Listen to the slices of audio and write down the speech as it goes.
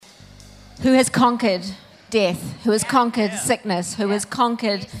who has conquered death, who has conquered sickness, who has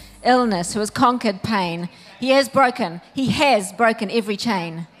conquered illness, who has conquered pain. He has broken every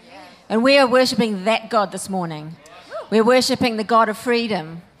chain. And we are worshipping that God this morning. We're worshipping the God of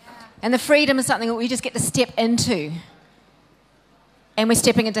freedom. And the freedom is something that we just get to step into. And we're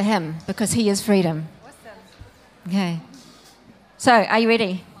stepping into Him because He is freedom. Okay. So, are you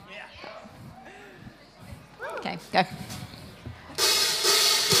ready? Okay, go.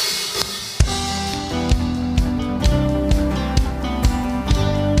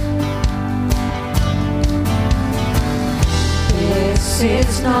 This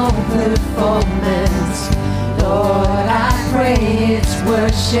is no performance, Lord, I pray it's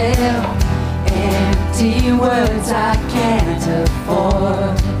worship. Empty words I can't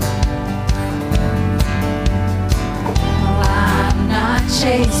afford. I'm not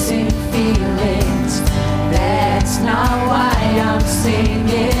chasing feelings, that's not why I'm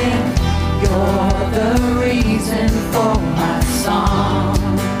singing. You're the reason for my song.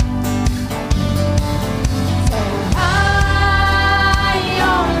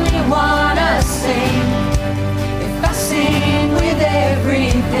 Wanna sing, if I sing with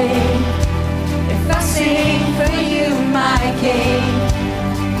everything, if I sing for you, my King.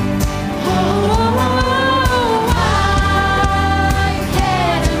 Oh, I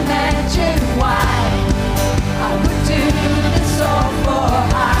can't imagine why I would do this all for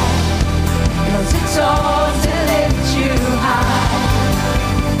high, 'cause it's all to lift you high.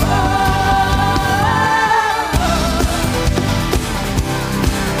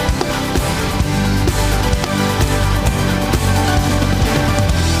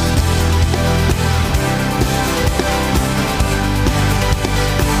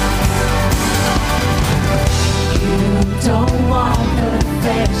 Don't want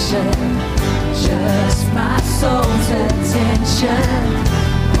perfection, just my soul's attention.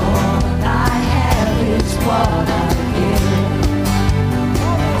 All I have is what I give.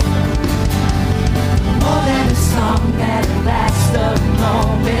 More than a song that lasts a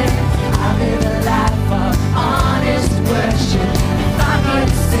moment, I live a life of honest worship. If I'm here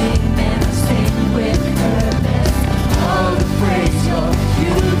to sing, then I sing with purpose. All the praise, Lord,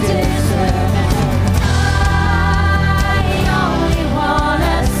 you deserve.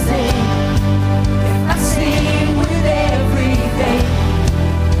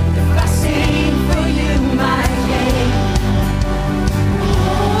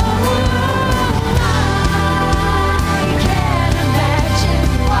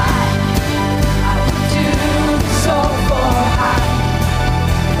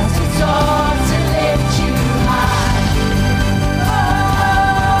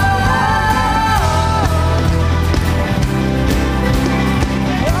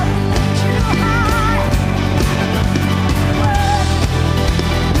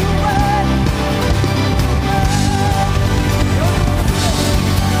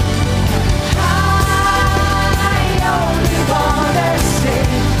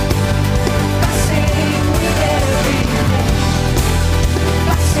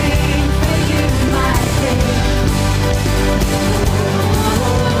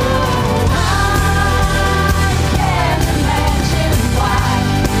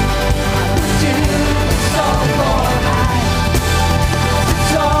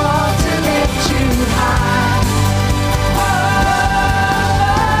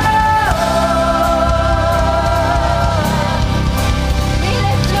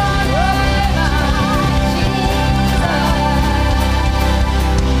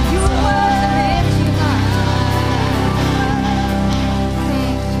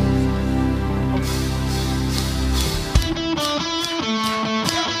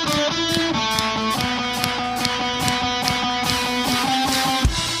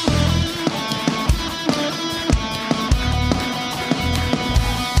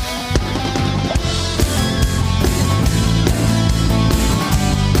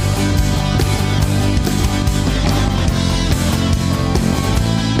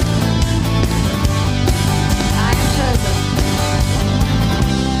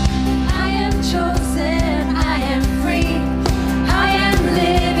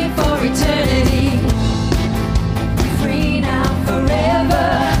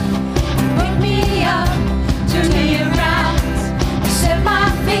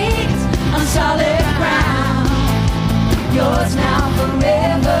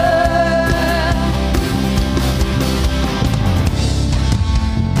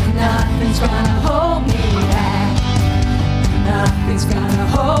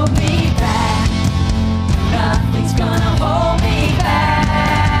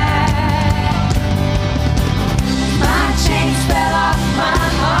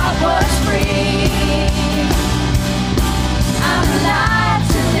 Was free.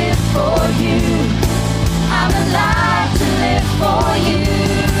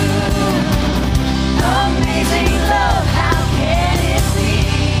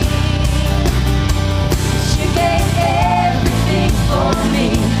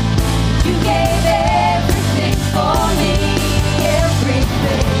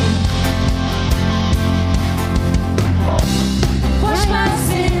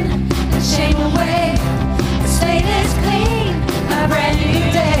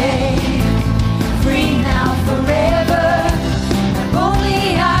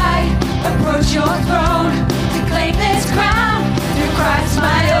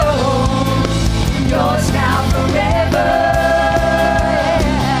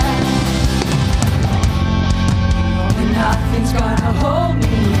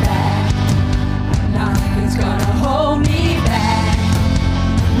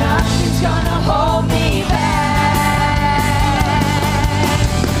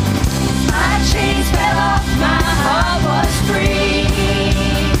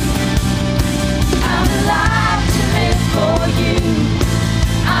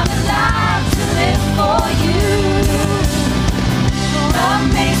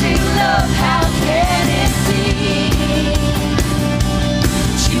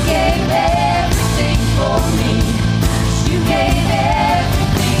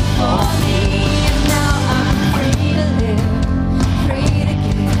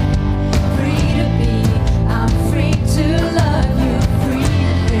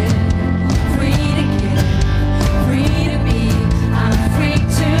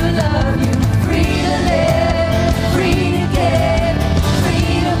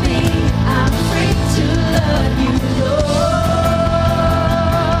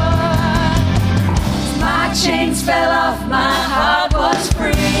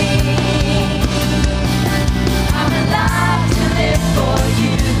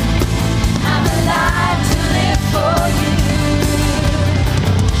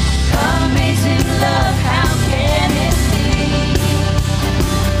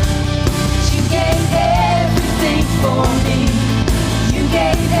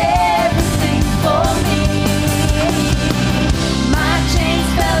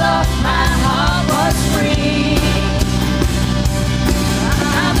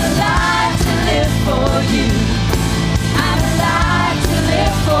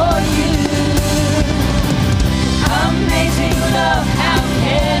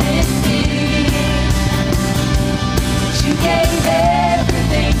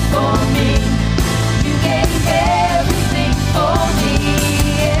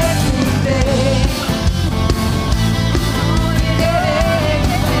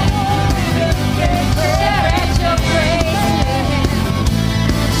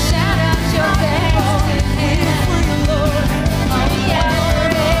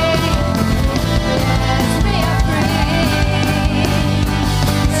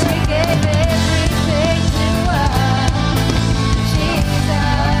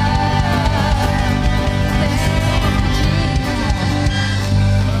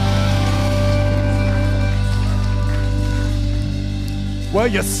 Well,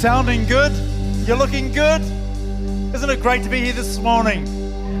 you're sounding good. You're looking good. Isn't it great to be here this morning?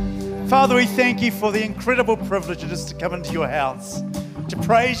 Father, we thank you for the incredible privilege it is to come into your house, to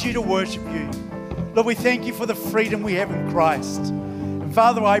praise you, to worship you. Lord, we thank you for the freedom we have in Christ. And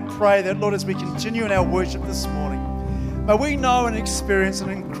Father, I pray that, Lord, as we continue in our worship this morning, may we know and experience an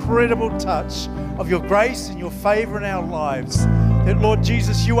incredible touch of your grace and your favor in our lives. That, Lord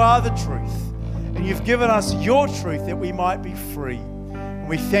Jesus, you are the truth. And you've given us your truth that we might be free. And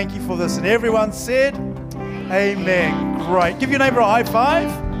we thank you for this. And everyone said, amen. Great. Give your neighbor a high five.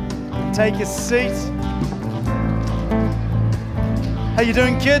 Take your seat. How you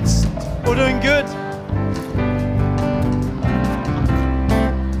doing, kids? All doing good?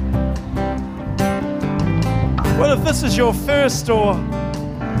 Well, if this is your first or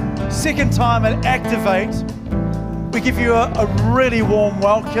second time at Activate, we give you a really warm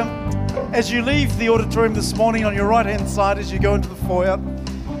welcome. As you leave the auditorium this morning, on your right-hand side as you go into the foyer,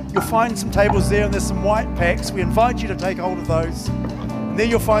 you'll find some tables there and there's some white packs. We invite you to take hold of those. And there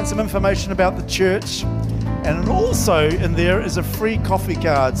you'll find some information about the church. And also in there is a free coffee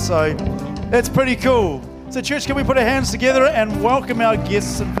card. So that's pretty cool. So church, can we put our hands together and welcome our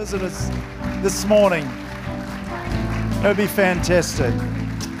guests and visitors this morning? That would be fantastic.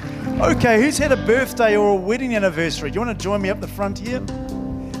 Okay, who's had a birthday or a wedding anniversary? Do you want to join me up the front here?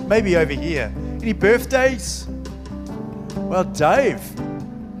 Maybe over here. Any birthdays? Well, Dave.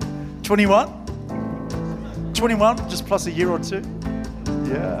 21? 21, just plus a year or two?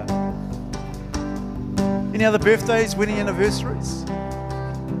 Yeah. Any other birthdays, wedding anniversaries?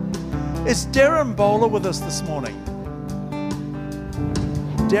 Is Darren Bowler with us this morning?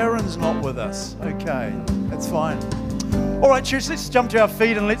 Darren's not with us. Okay, that's fine. All right, church, let's jump to our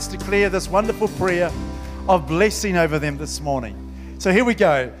feet and let's declare this wonderful prayer of blessing over them this morning. So here we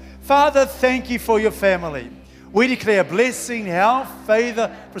go. Father, thank you for your family. We declare blessing, health,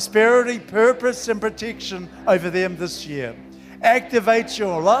 favor, prosperity, purpose, and protection over them this year. Activate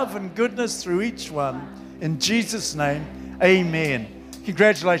your love and goodness through each one. In Jesus' name, amen.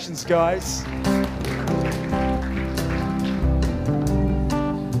 Congratulations, guys.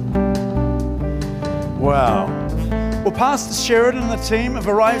 Wow. Well, Pastor Sheridan and the team have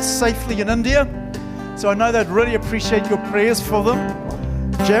arrived safely in India, so I know they'd really appreciate your prayers for them.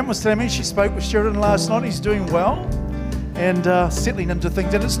 Jan was telling me she spoke with Sheridan last night. He's doing well and settling into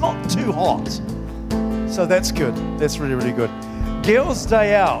things, and it's not too hot. So that's good. That's really, really good. Girls'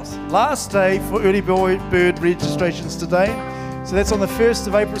 Day Out. Last day for early bird registrations today. So that's on the 1st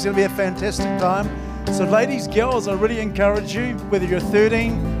of April. It's going to be a fantastic time. So ladies, girls, I really encourage you, whether you're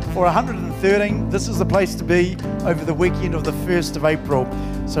 13 or 113, this is the place to be over the weekend of the 1st of April.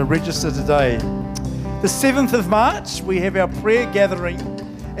 So register today. The 7th of March, we have our prayer gathering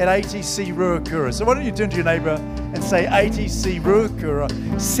at ATC Ruakura. So why don't you turn to your neighbour and say ATC Ruakura,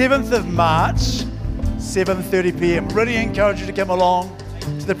 7th of March, 7:30 p.m. Really encourage you to come along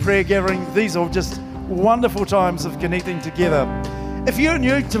to the prayer gathering. These are just wonderful times of connecting together. If you're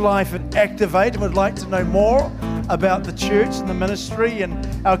new to life at Activate and would like to know more about the church and the ministry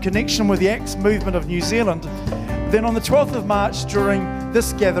and our connection with the Acts movement of New Zealand, then on the 12th of March during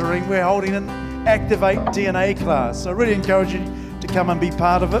this gathering, we're holding an Activate DNA class. So I really encourage you to come and be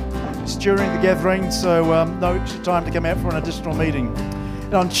part of it. It's during the gathering, so no extra time to come out for an additional meeting.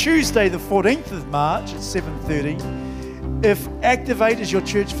 And on Tuesday, the 14th of March at 7:30, if Activate is your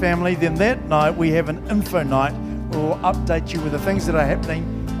church family, then that night we have an info night where we'll update you with the things that are happening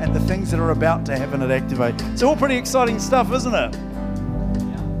and the things that are about to happen at Activate. So all pretty exciting stuff, isn't it?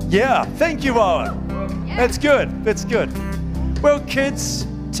 Yeah, thank you, Owen. That's good, that's good. Well, kids,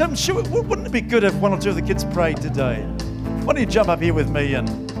 Tim, wouldn't it be good if one or two of the kids prayed today? Why don't you jump up here with me? And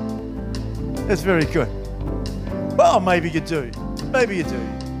that's very good. Well, maybe you do. Maybe you do.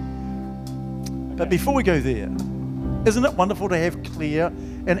 But before we go there, isn't it wonderful to have Claire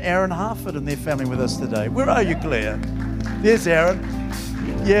and Aaron Harford and their family with us today? Where are you, Claire? There's Aaron.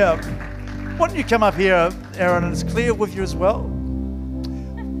 Yeah. Why don't you come up here, Aaron, and is Claire with you as well?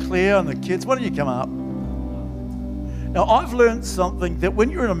 Claire and the kids, why don't you come up? Now, I've learned something that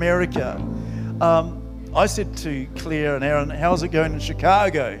when you're in America, I said to Claire and Aaron, how's it going in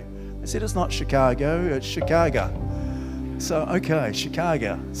Chicago? They said, it's not Chicago, it's Chicago. So, okay,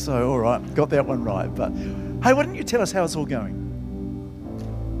 Chicago. So, all right, got that one right. But, hey, why don't you tell us how it's all going?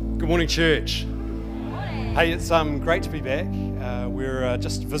 Good morning, church. Hey, it's great to be back. We're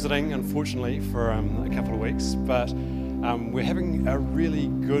just visiting, unfortunately, for a couple of weeks, but we're having a really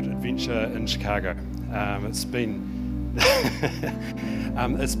good adventure in Chicago. It's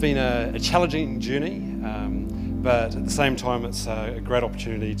been a challenging journey, but at the same time, it's a great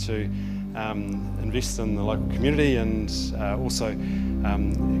opportunity to invest in the local community and also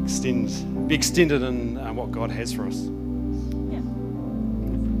be extended in what God has for us.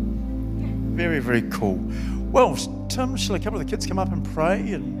 Very, very cool. Well, Tim, shall a couple of the kids come up and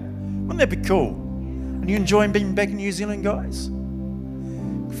pray? And wouldn't that be cool? And you enjoying being back in New Zealand, guys?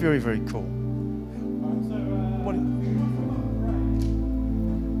 Very, very cool. What?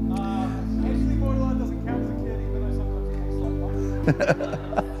 Actually, borderline doesn't count as a kid, even though sometimes it looks like one.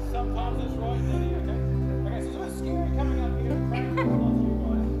 Sometimes it's right, Daddy, okay? Okay, so it's scary coming up here and praying for you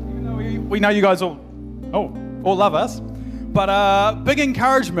guys, even though we know you guys all love us. But big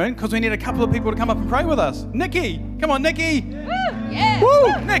encouragement, because we need a couple of people to come up and pray with us. Nikki, come on, Nikki. Woo, yeah.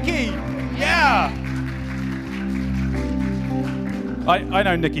 Woo, Nikki, yeah. I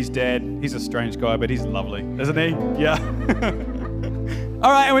know Nikki's dad. He's a strange guy, but he's lovely, isn't he? Yeah. All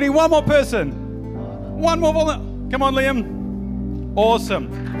right, and we need one more person. One more volunteer. Come on, Liam.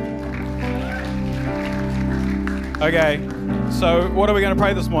 Awesome. Okay, so what are we going to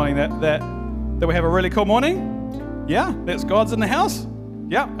pray this morning? That we have a really cool morning? Yeah, that's God's in the house?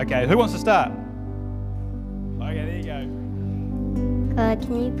 Yeah, okay, who wants to start? Okay, there you go. God,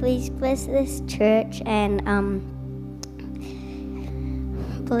 can you please bless this church and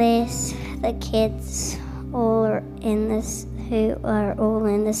bless the kids all in this who are all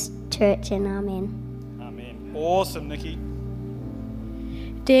in this church, and amen. Amen. Awesome, Nikki.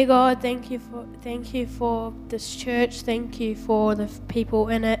 Dear God, thank you for this church. Thank you for the people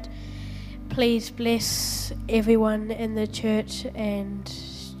in it. Please bless everyone in the church and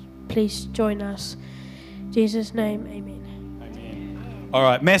please join us. In Jesus' name, amen. Amen. All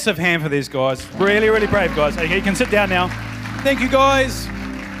right, massive hand for these guys. Really, really brave guys. Okay, you can sit down now. Thank you, guys.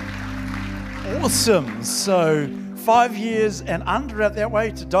 Awesome. So 5 years and under out that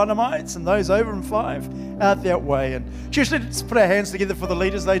way to Dynamites, and those over in 5 out that way. And just let's put our hands together for the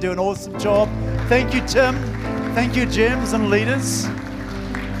leaders. They do an awesome job. Thank you, Tim. Thank you, Gems and leaders.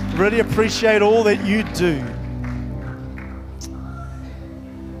 Really appreciate all that you do.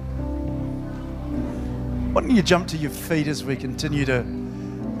 Why don't you jump to your feet as we continue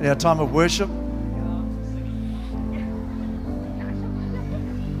in our time of worship?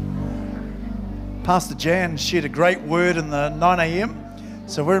 Pastor Jan shared a great word in the 9 a.m.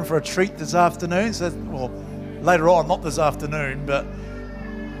 So we're in for a treat this afternoon. So, later on, not this afternoon, but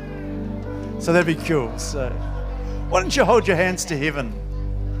so that'd be cool. So why don't you hold your hands to heaven?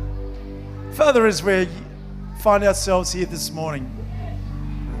 Father, as we find ourselves here this morning,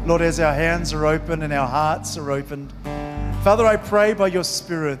 Lord, as our hands are open and our hearts are opened, Father, I pray by your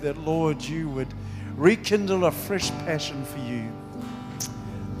Spirit that, Lord, you would rekindle a fresh passion for you.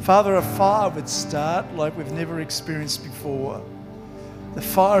 Father, a fire would start like we've never experienced before. The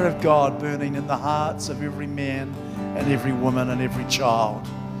fire of God burning in the hearts of every man and every woman and every child.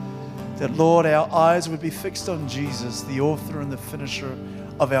 That, Lord, our eyes would be fixed on Jesus, the author and the finisher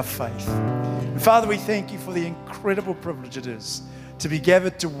of our faith. And Father, we thank you for the incredible privilege it is to be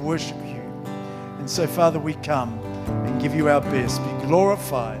gathered to worship you. And so, Father, we come and give you our best. Be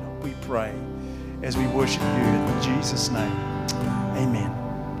glorified, we pray, as we worship you in Jesus' name. Amen.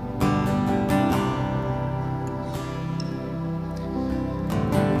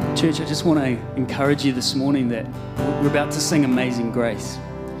 Church, I just want to encourage you this morning that we're about to sing Amazing Grace,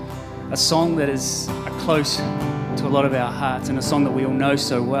 a song that is close to a lot of our hearts and a song that we all know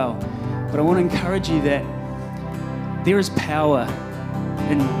so well. But I want to encourage you that there is power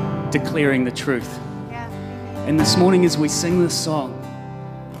in declaring the truth. Yeah. And this morning as we sing this song,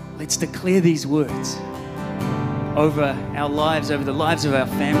 let's declare these words over our lives, over the lives of our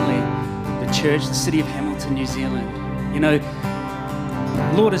family, the church, the city of Hamilton, New Zealand. You know,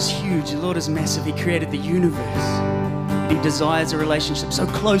 the Lord is huge, the Lord is massive. He created the universe. He desires a relationship so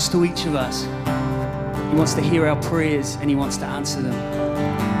close to each of us. He wants to hear our prayers and he wants to answer them.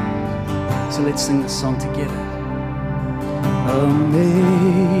 So let's sing this song together.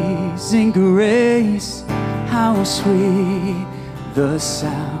 Amazing grace, how sweet the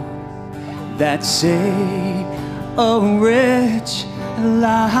sound that saved a wretch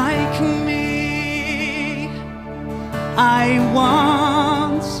like me. I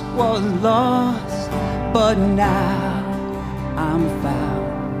once was lost, but now I'm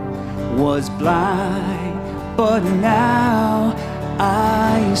found. Was blind, but now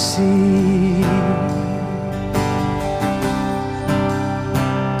I see.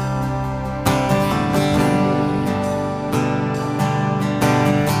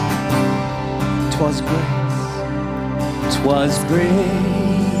 'Twas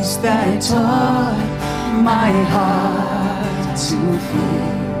grace that taught my heart to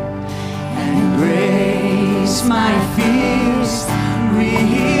fear, and grace my fears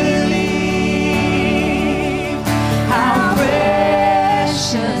relieved.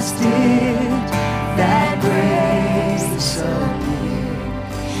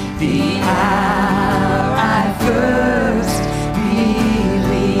 the hour I first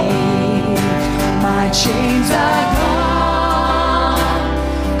believed. My chains are gone,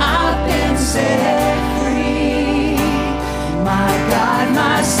 I've been set free. My God,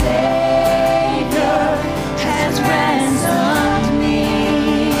 my Savior has ransomed me,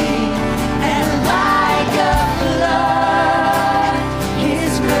 and like a flood,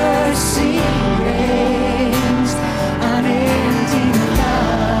 His mercy reigns, unending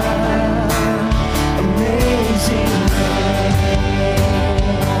love, amazing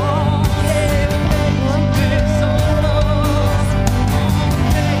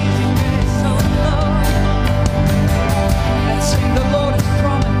Let's sing the Lord has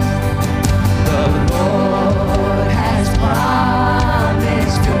promised. The Lord has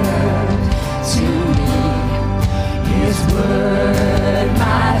promised good to me. His word,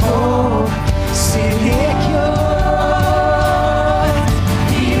 my hope, secure.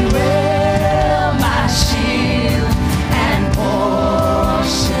 He will my shield and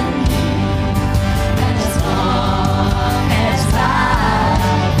portion be. As long as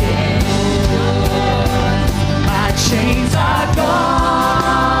life endures, my chains are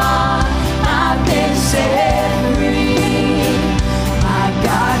gone, I've been set free. My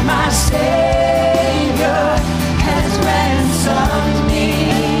God, my Savior has ransomed me,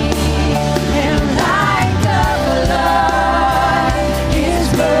 and like a flood, His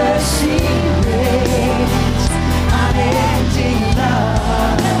mercy reigns, unending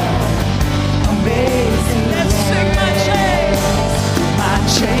love, amazing. Let's sing my chains. My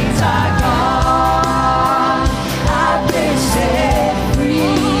chains are gone, I've been set free.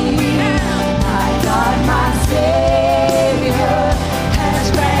 My God, my Savior has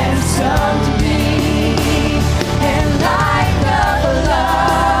ransomed me, and like a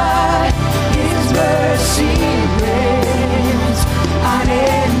flood, His mercy reigns,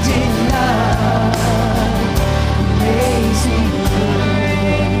 unending love, amazing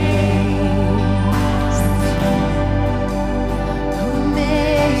grace,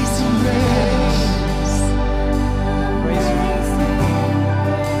 amazing grace,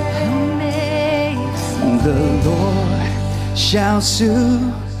 amazing. The Lord shall soon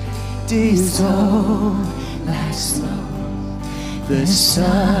dissolve like snow. The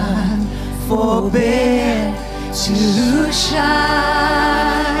sun forbear to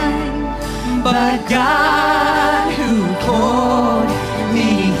shine, but God who called me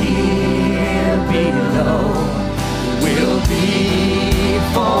here below will be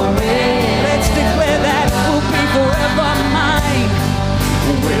forever. Let's declare that will be forever mine.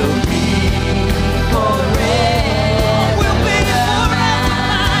 Will be forever. Will be forever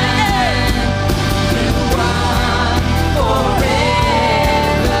mine. You are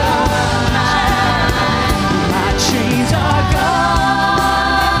forever mine. My chains are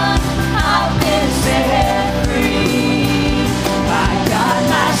gone, I've been set free. My God,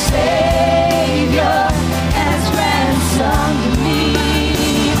 my Savior has ransomed me,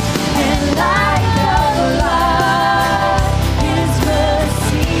 and like a flood, His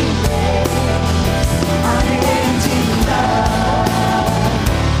mercy reigns, unending love,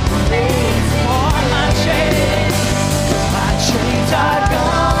 amazing. Oh, my chains are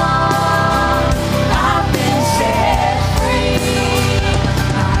gone, I've been set free.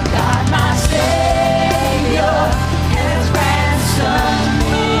 My God, my Savior has ransomed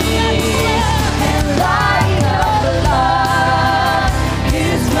me, and like a flood,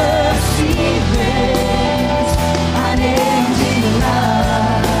 His mercy reigns, unending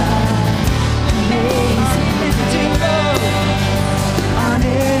love, amazing love,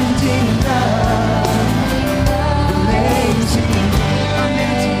 unending love, amazing,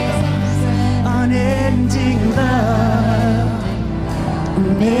 unending love,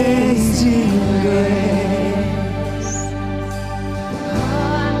 amazing grace.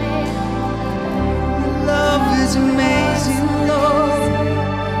 Love is amazing, Lord.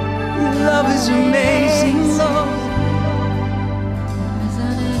 Love is amazing, Lord.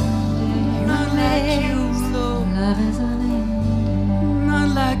 Not like you, Lord. Not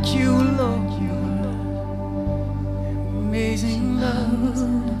like you, Lord. Amazing love.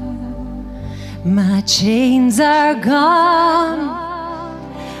 My chains are gone,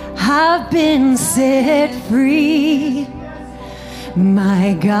 I've been set free.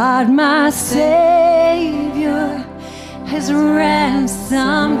 My God, my Savior has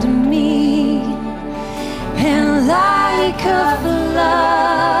ransomed me, and like a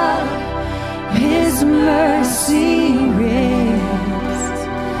flood, His mercy reigns,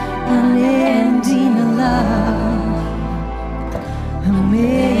 unending love,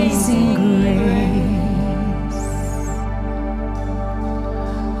 amazing grace.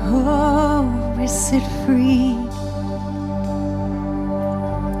 Oh, we're set free.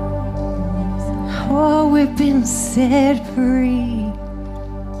 Oh, we've been set free.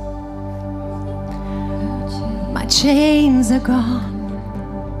 My chains are gone.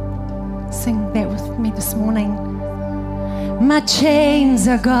 Sing that with me this morning. My chains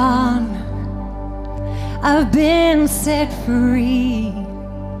are gone. I've been set free.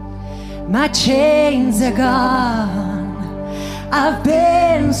 My chains are gone. I've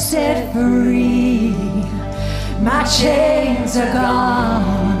been set free. My chains are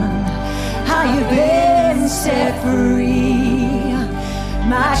gone. How you been set free?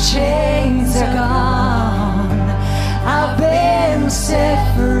 My chains are gone. I've been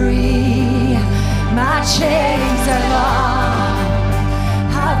set free. My chains are gone.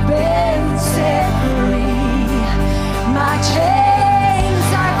 I've been set free. My chains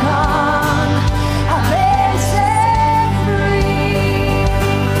are gone. I've been set free.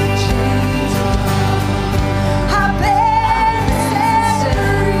 I've been set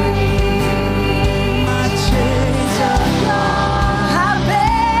free. My chains are gone. I've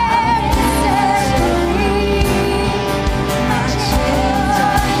been set free. My chains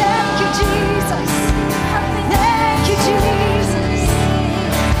are gone. Thank you, Jesus. Thank you, Jesus.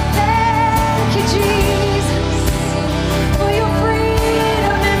 Thank you, Jesus, for your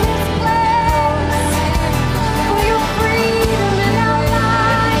freedom in this place, for your freedom in our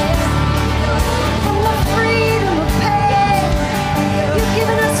lives, for the freedom of pain. You've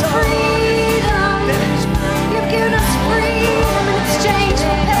given us freedom. You've given us freedom in exchange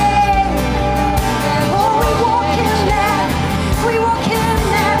for pain. Oh, we walk in that. We walk in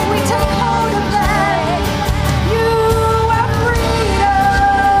that. We take hold of that. You are freedom.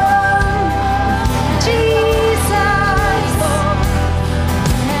 Jesus,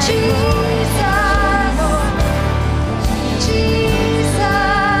 Jesus, Jesus.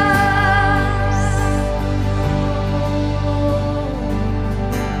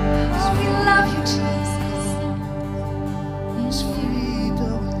 Oh, we love you, Jesus. There's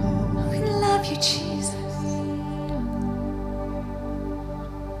freedom. We love you, Jesus.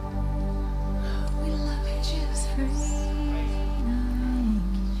 We love you, Jesus.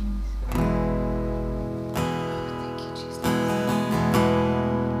 Thank you, Jesus.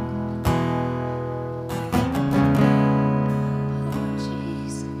 Oh,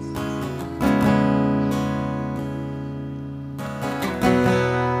 Jesus.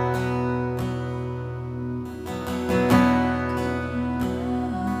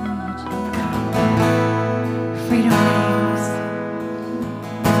 Freedom reigns.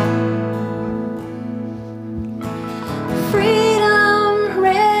 Freedom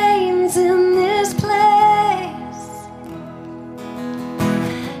reigns in this place.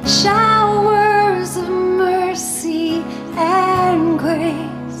 Showers of mercy and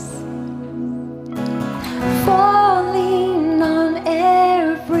grace falling on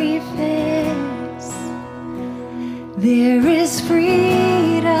every face. There is freedom.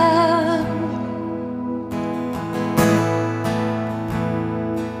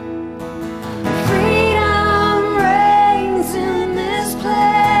 Freedom reigns in this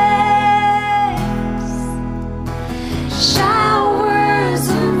place. Showers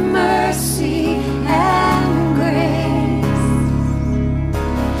of mercy and grace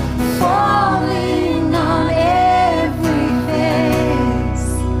falling on every face.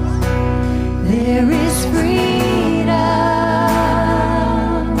 There is freedom.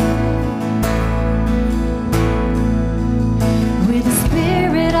 Where the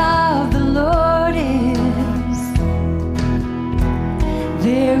Spirit of the Lord is,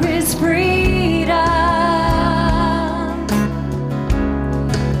 there is freedom.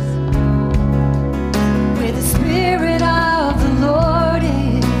 Where the Spirit of the Lord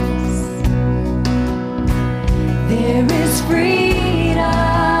is, there is freedom.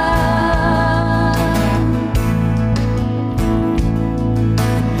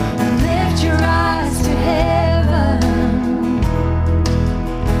 Lift your eyes to heaven.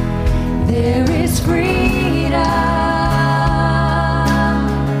 There is freedom.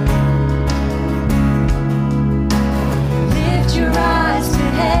 Lift your eyes to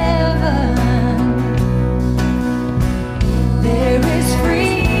heaven. There is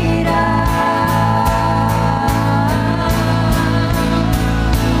freedom.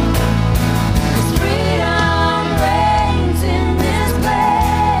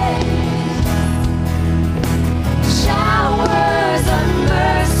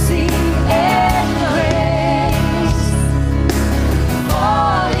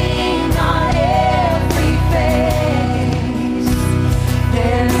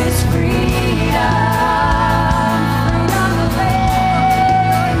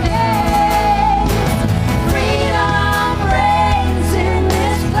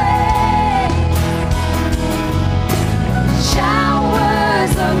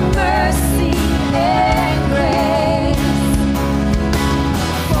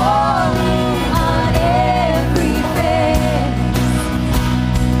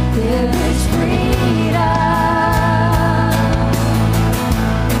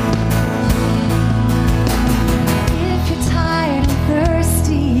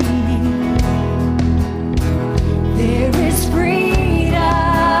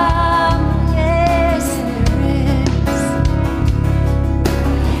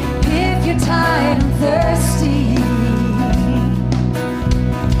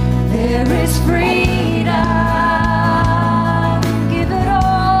 is freedom. Give it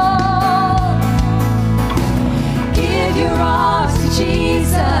all. Give your all to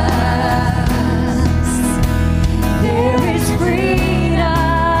Jesus. There is freedom.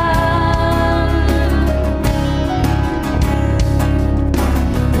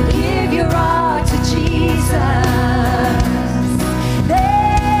 Give your all to Jesus.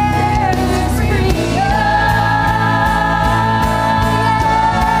 There is freedom.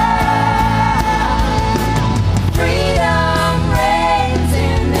 Freedom reigns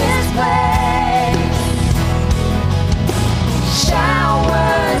in this place.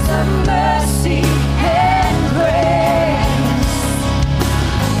 Showers of mercy and grace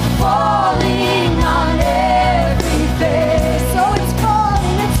falling on every face. So it's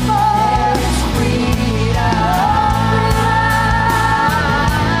falling, it's falling. There's freedom.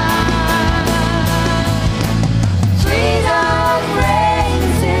 Freedom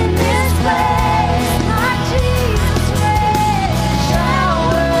reigns in this place. My Jesus reigns.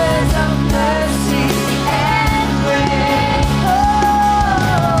 Showers of mercy and grace.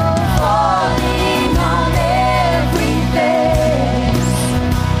 Oh, falling on every face.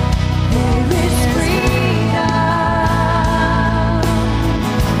 There is freedom.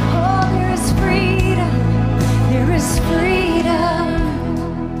 Oh, there is freedom. There is freedom.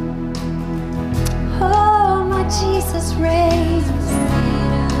 Oh, my Jesus reigns.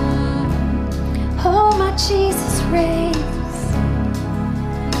 Oh, my Jesus reigns.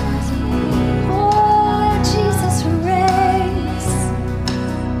 Oh, Jesus reigns.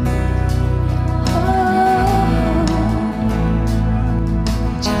 Oh,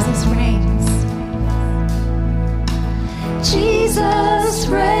 Jesus reigns. Jesus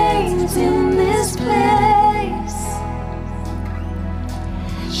reigns in this place.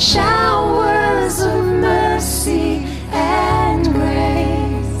 Showers of mercy and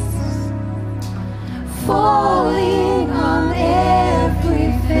grace falling on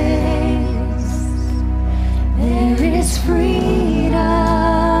every face. There is freedom.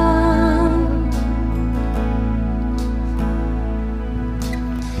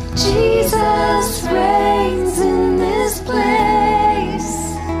 Jesus reigns in this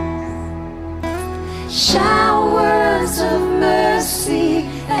place. Showers of mercy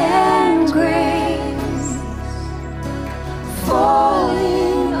and grace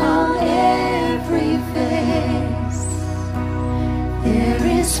falling on every face. There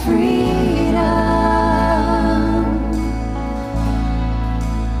is freedom.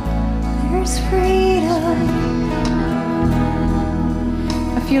 There's freedom.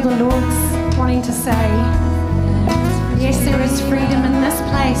 I feel the Lord's wanting to say, yes, there is freedom in this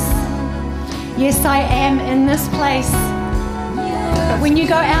place. Yes, I am in this place. But when you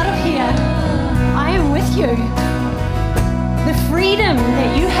go out of here, I am with you. The freedom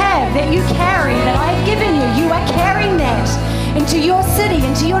that you have, that you carry, that I have given you, you are carrying that into your city,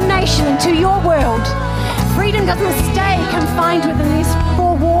 into your nation, into your world. Freedom doesn't stay confined within these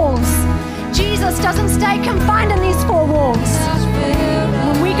four walls. Jesus doesn't stay confined in these four walls.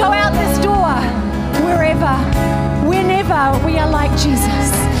 When we go out this door, wherever, whenever we are like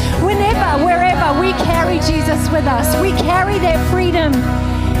Jesus, whenever, wherever we carry Jesus with us, we carry that freedom,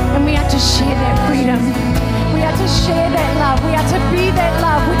 and we are to share that freedom. We are to share that love. We are to be that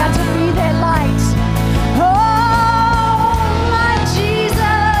love. We are to be that light. Oh, my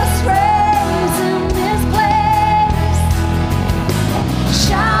Jesus reigns in this place.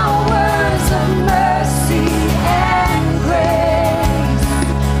 Showers of mercy and grace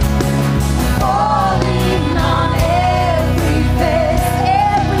falling on every face,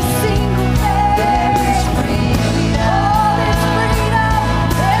 every single face. There is freedom. Oh, there's freedom.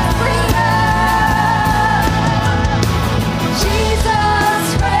 There's freedom. Jesus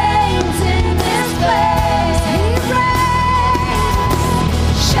reigns in this place. He reigns.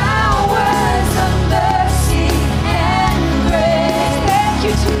 Showers of mercy and grace. Thank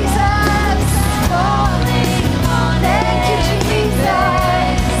you, Jesus. Falling on Thank you, Jesus.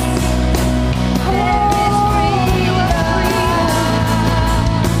 There is freedom.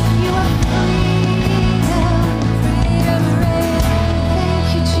 You are freedom. Freedom reigns. Thank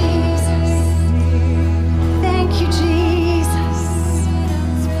you, Jesus. Thank you, Jesus.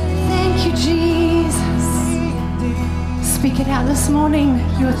 Thank you, Jesus. Speak it out this morning,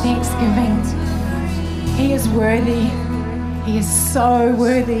 your thanksgiving. He is worthy. He is so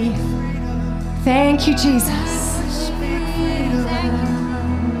worthy. Thank you, Jesus.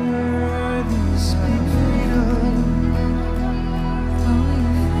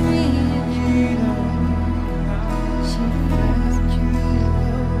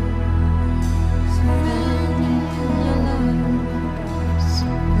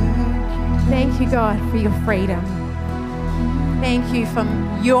 Thank you, God, for your freedom. Thank you for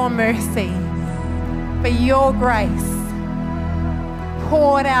your mercy, for your grace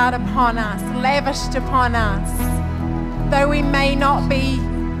poured out upon us, lavished upon us. Though we may not be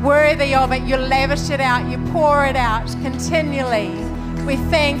worthy of it, you lavish it out, you pour it out continually. We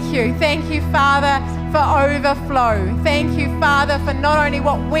thank you. Thank you, Father, for overflow. Thank you, Father, for not only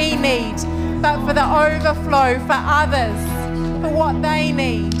what we need, but for the overflow for others, for what they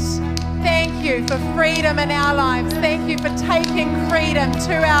need. Thank you for freedom in our lives. Thank you for taking freedom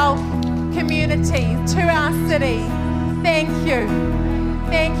to our community, to our city. Thank you.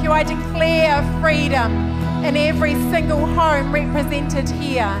 Thank you. I declare freedom in every single home represented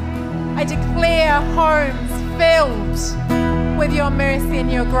here. I declare homes filled with your mercy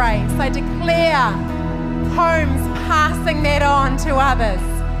and your grace. I declare homes passing that on to others,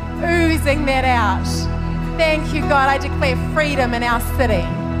 oozing that out. Thank you, God. I declare freedom in our city.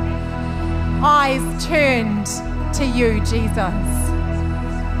 Eyes turned to you, Jesus.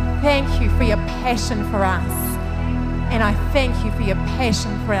 Thank you for your passion for us. And I thank you for your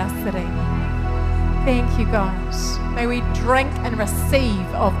passion for our city. Thank you, God. May we drink and receive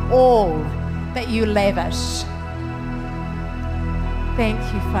of all that you lavish. Thank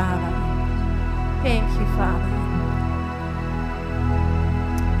you, Father. Thank you, Father.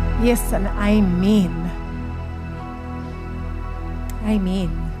 Yes, and amen.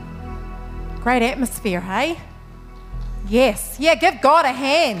 Amen. Great atmosphere, hey? Yes. Yeah, give God a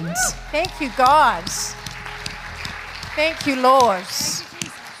hand. Thank you, God. Thank you, Lord.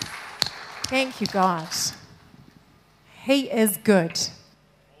 Thank you, God. He is good.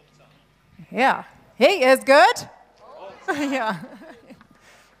 Yeah. He is good. Yeah.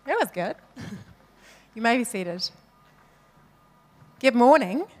 That was good. You may be seated. Good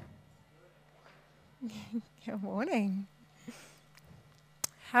morning. Good morning.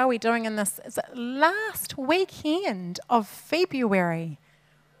 How are we doing in this? It's the last weekend of February.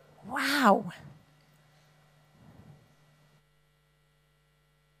 Wow.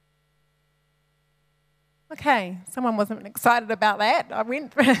 Okay, someone wasn't excited about that. I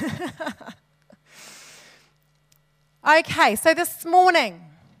went. Okay, so this morning,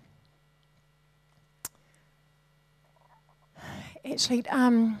 actually,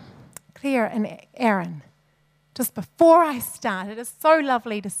 Claire and Aaron, just before I start, it is so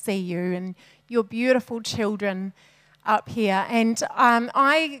lovely to see you and your beautiful children up here. And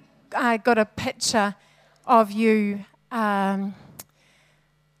I got a picture of you. How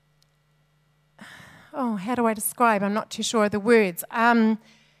do I describe? I'm not too sure of the words. A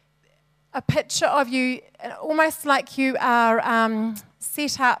picture of you, almost like you are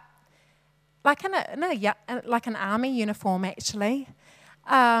set up, like like an army uniform, actually.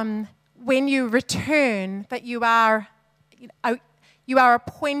 When you return, that you are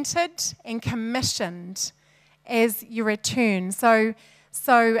appointed and commissioned as you return. So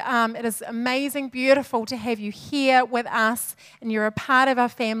it is amazing, beautiful to have you here with us, and you're a part of our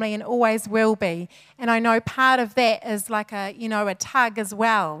family and always will be. And I know part of that is like a tug as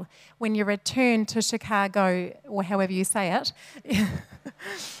well when you return to Chicago, or however you say it,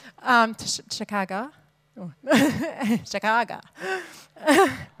 to Chicago. Chicago.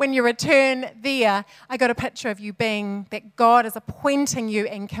 When you return there, I got a picture of you being that God is appointing you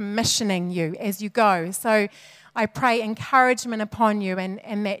and commissioning you as you go. So I pray encouragement upon you,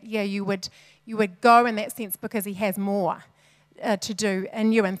 and that you would go in that sense, because He has more to do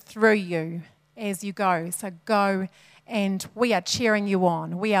in you and through you as you go. So go, and we are cheering you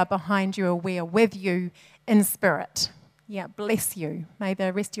on. We are behind you, we are with you in spirit. Yeah, bless you. May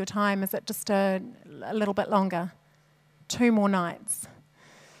the rest of your time, is it just a little bit longer? 2 more nights.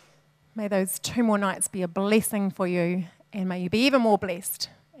 May those 2 more nights be a blessing for you, and may you be even more blessed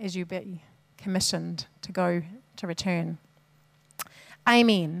as you be commissioned to go to return.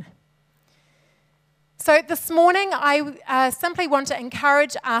 Amen. So this morning, I simply want to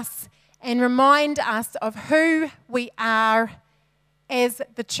encourage us and remind us of who we are as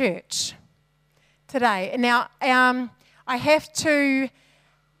the church today. Now, I have to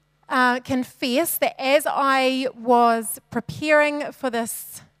confess that as I was preparing for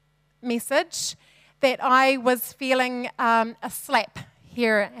this message, that I was feeling a slap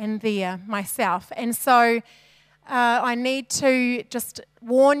here and there myself. And so I need to just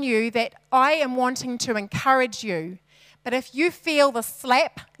warn you that I am wanting to encourage you. But if you feel the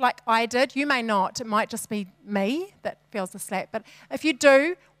slap like I did, you may not. It might just be me that feels the slap. But if you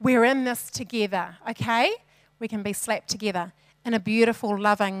do, we're in this together, okay? We can be slapped together in a beautiful,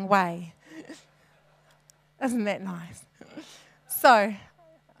 loving way. Isn't that nice? So,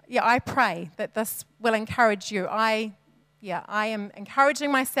 yeah, I pray that this will encourage you. I Yeah, I am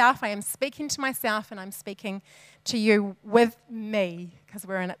encouraging myself, I am speaking to myself, and I'm speaking to you with me because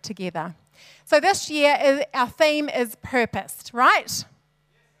we're in it together. So this year, our theme is purposed, right?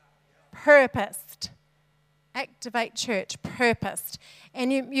 Purposed. Activate Church, purposed.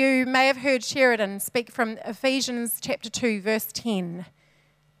 And you may have heard Sheridan speak from Ephesians chapter 2, verse 10.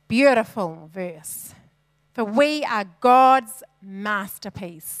 Beautiful verse. For we are God's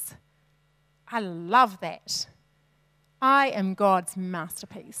masterpiece. I love that. I am God's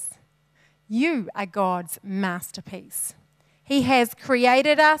masterpiece. You are God's masterpiece. He has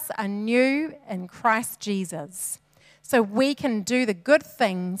created us anew in Christ Jesus, so we can do the good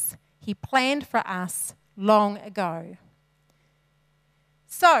things He planned for us long ago.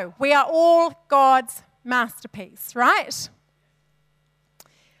 So, we are all God's masterpiece, right?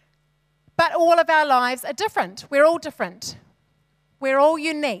 But all of our lives are different. We're all different. We're all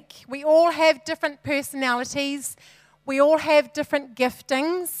unique. We all have different personalities. We all have different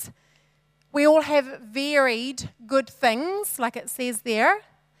giftings. We all have varied good things, like it says there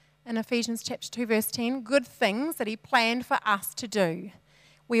in Ephesians chapter 2, verse 10, good things that He planned for us to do.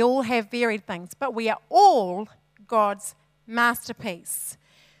 We all have varied things, but we are all God's masterpiece.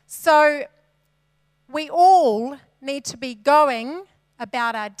 So we all need to be going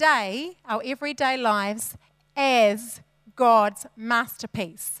about our day, our everyday lives, as God's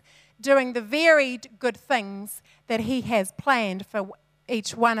masterpiece, doing the varied good things that He has planned for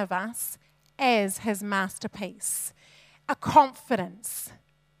each one of us as His masterpiece. A confidence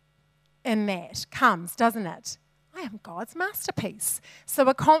in that comes, doesn't it? I am God's masterpiece. So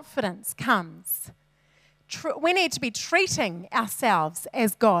a confidence comes. We need to be treating ourselves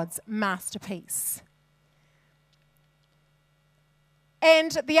as God's masterpiece.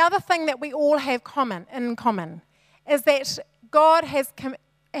 And the other thing that we all have in common is that God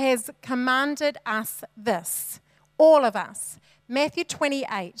has commanded us this, all of us. Matthew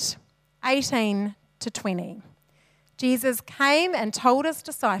 28, 18 to 20. Jesus came and told His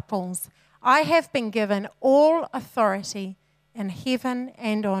disciples, I have been given all authority in heaven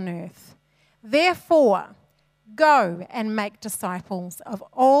and on earth. Therefore, go and make disciples of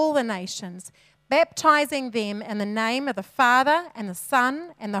all the nations, baptizing them in the name of the Father and the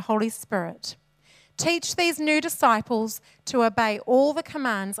Son and the Holy Spirit. Teach these new disciples to obey all the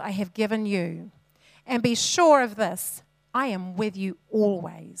commands I have given you. And be sure of this, I am with you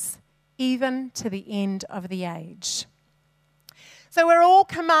always, even to the end of the age. So we're all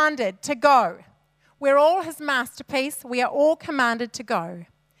commanded to go. We're all His masterpiece. We are all commanded to go.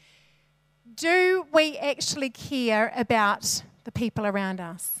 Do we actually care about the people around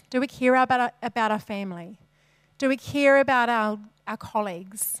us? Do we care about our family? Do we care about our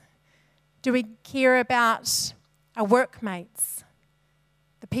colleagues? Do we care about our workmates?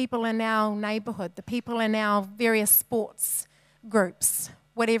 The people in our neighbourhood, the people in our various sports groups,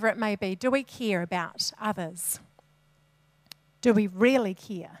 whatever it may be. Do we care about others? Do we really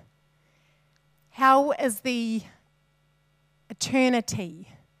care? How is the eternity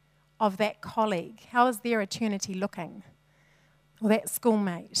of that colleague? How is their eternity looking? Or that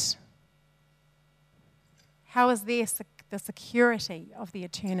schoolmate? How is the security of the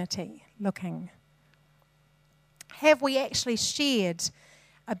eternity looking? Have we actually shared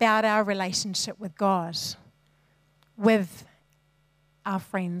about our relationship with God, with our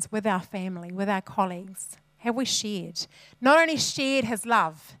friends, with our family, with our colleagues? Have we shared? Not only shared His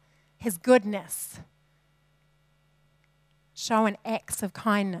love, His goodness, shown acts of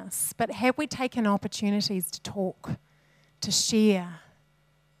kindness, but have we taken opportunities to talk, to share?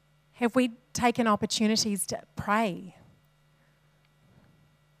 Have we taken opportunities to pray?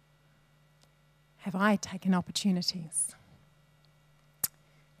 Have I taken opportunities?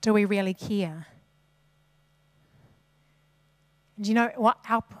 Do we really care? And you know what?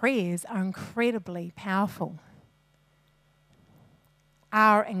 Our prayers are incredibly powerful.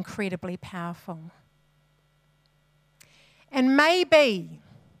 Are incredibly powerful. And maybe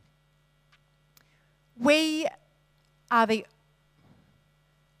we are the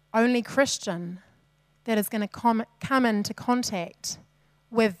only Christian that is going to come into contact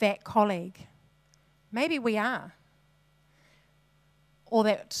with that colleague. Maybe we are. Or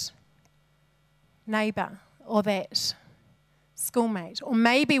that neighbour, or that schoolmate. Or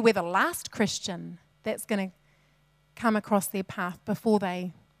maybe we're the last Christian that's going to come across their path before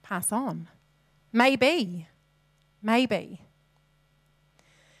they pass on. Maybe.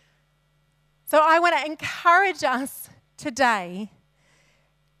 So I want to encourage us today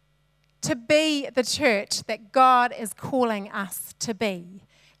to be the church that God is calling us to be.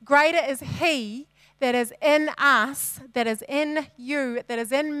 Greater is He that is in us, that is in you, that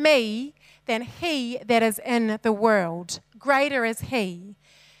is in me, than he that is in the world. Greater is he.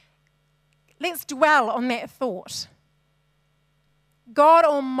 Let's dwell on that thought. God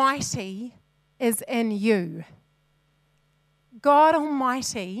Almighty is in you. God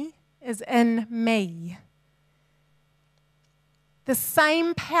Almighty is in me. The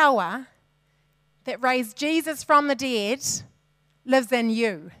same power that raised Jesus from the dead lives in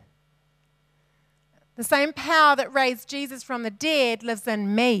you. The same power that raised Jesus from the dead lives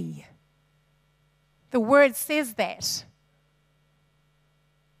in me. The word says that.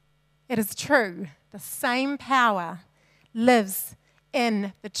 It is true. The same power lives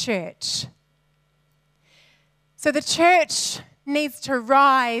in the church. So the church needs to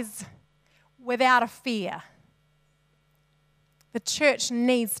rise without a fear. The church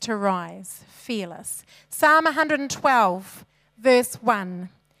needs to rise fearless. Psalm 112, verse 1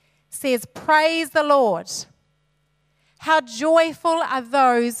 says, "Praise the Lord. How joyful are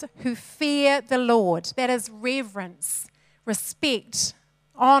those who fear the Lord." That is reverence, respect,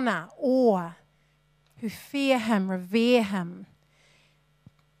 honor, awe. Who fear him, revere him.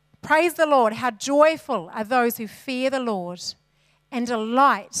 Praise the Lord. How joyful are those who fear the Lord and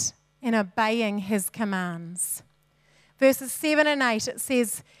delight in obeying his commands. Verses 7 and 8, it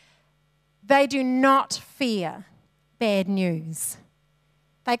says, "They do not fear bad news.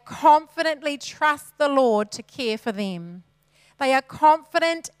 They confidently trust the Lord to care for them. They are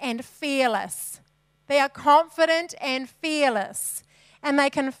confident and fearless. They are confident and fearless, and they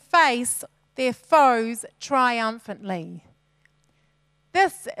can face their foes triumphantly."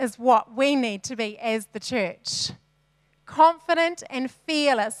 This is what we need to be as the church. Confident and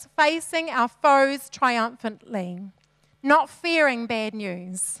fearless, facing our foes triumphantly, not fearing bad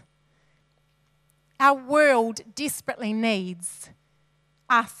news. Our world desperately needs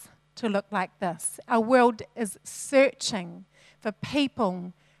us to look like this. Our world is searching for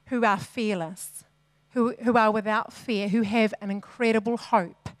people who are fearless, who are without fear, who have an incredible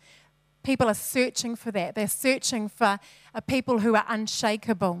hope. People are searching for that. They're searching for people who are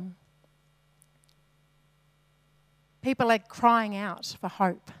unshakable. People are crying out for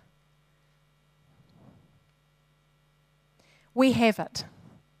hope. We have it.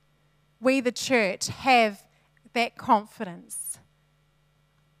 We, the church, have that confidence.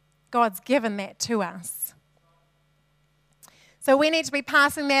 God's given that to us. So we need to be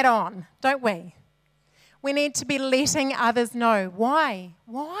passing that on, don't we? We need to be letting others know. Why?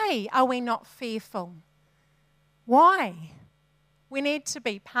 Why are we not fearful? Why? We need to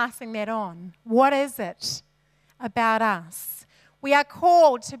be passing that on. What is it about us? We are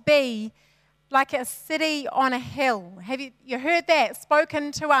called to be like a city on a hill. Have you heard that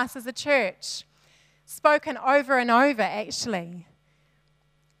spoken to us as a church? Spoken over and over, actually.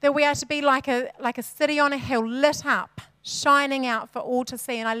 That we are to be like a city on a hill, lit up, shining out for all to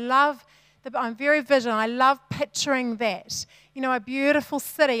see. And I'm very visual. I love picturing that. You know, a beautiful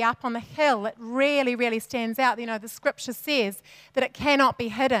city up on the hill. It really, really stands out. You know, the scripture says that it cannot be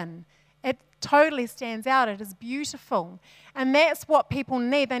hidden. It totally stands out. It is beautiful. And that's what people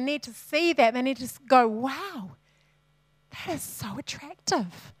need. They need to see that. They need to go, wow, that is so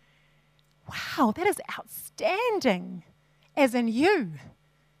attractive. Wow, that is outstanding. As in you.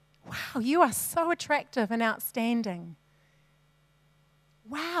 Wow, you are so attractive and outstanding.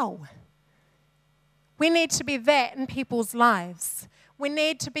 Wow. We need to be that in people's lives. We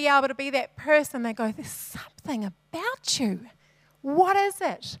need to be able to be that person that goes, there's something about you. What is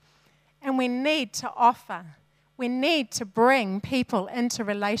it? And we need to offer. We need to bring people into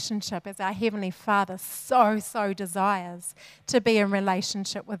relationship as our Heavenly Father so desires to be in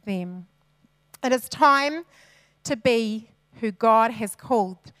relationship with them. It is time to be who God has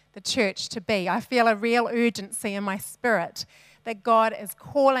called the church to be. I feel a real urgency in my spirit that God is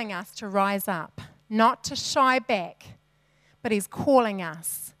calling us to rise up, not to shy back, but He's calling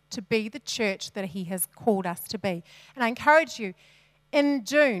us to be the church that He has called us to be. And I encourage you, in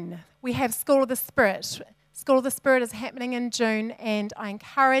June, we have School of the Spirit. School of the Spirit is happening in June, and I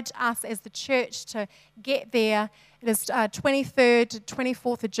encourage us as the church to get there. It is 23rd to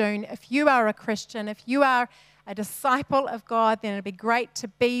 24th of June. If you are a Christian, if you are a disciple of God, then it'd be great to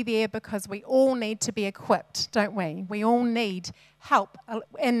be there because we all need to be equipped, don't we? We all need help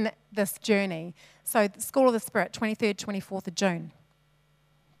in this journey. So the School of the Spirit, 23rd, 24th of June.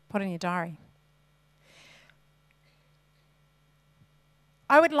 Put it in your diary.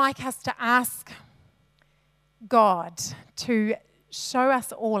 I would like us to ask God to show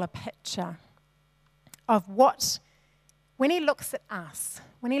us all a picture of what, when He looks at us,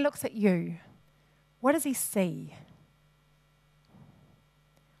 when He looks at you, what does He see?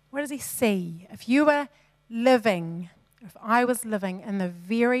 What does He see? If you were living if I was living in the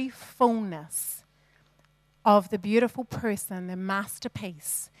very fullness of the beautiful person, the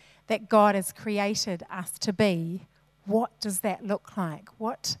masterpiece that God has created us to be, what does that look like?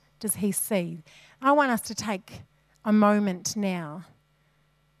 What does He see? I want us to take a moment now.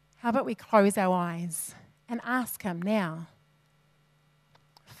 How about we close our eyes and ask Him now,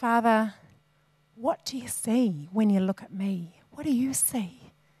 Father, what do you see when you look at me? What do you see?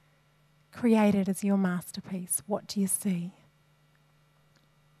 Created as your masterpiece, what do you see?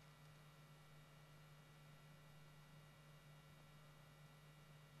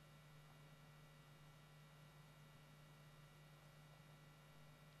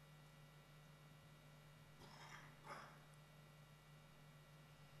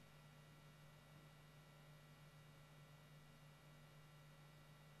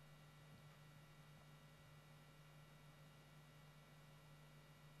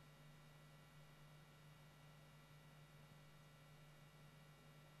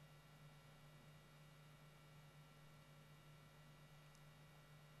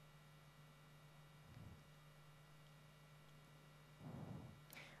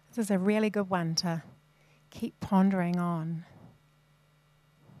 This is a really good one to keep pondering on.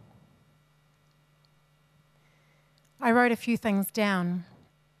 I wrote a few things down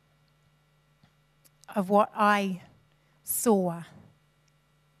of what I saw.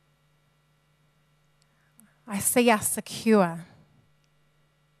 I see us secure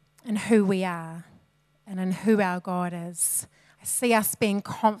in who we are and in who our God is. I see us being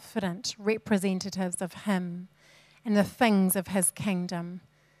confident representatives of Him and the things of His kingdom.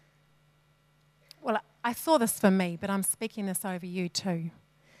 Well, I saw this for me, but I'm speaking this over you too.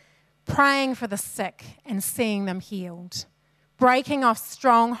 Praying for the sick and seeing them healed. Breaking off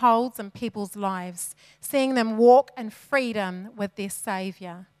strongholds in people's lives. Seeing them walk in freedom with their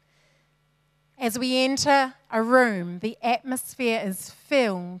Saviour. As we enter a room, the atmosphere is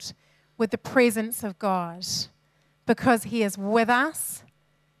filled with the presence of God because He is with us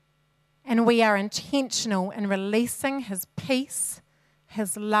and we are intentional in releasing His peace,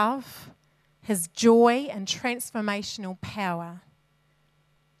 His love, His joy and transformational power.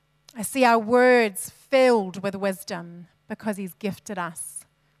 I see our words filled with wisdom because He's gifted us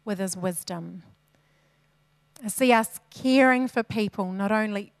with His wisdom. I see us caring for people, not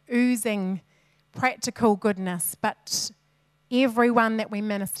only oozing practical goodness, but everyone that we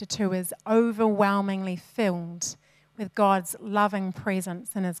minister to is overwhelmingly filled with God's loving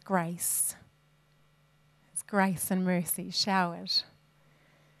presence and His grace. His grace and mercy showered.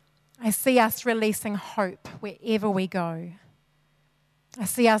 I see us releasing hope wherever we go. I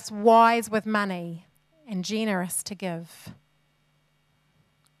see us wise with money and generous to give.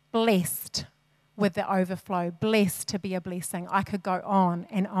 Blessed with the overflow. Blessed to be a blessing. I could go on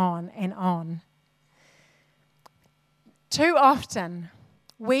and on and on. Too often,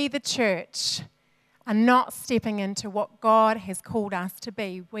 we, the church, are not stepping into what God has called us to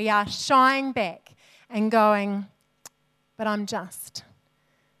be. We are shying back and going, but I'm just.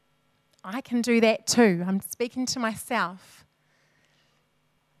 I can do that too. I'm speaking to myself.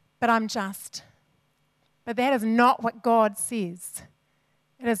 But I'm just. But that is not what God says.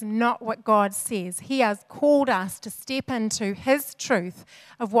 It is not what God says. He has called us to step into His truth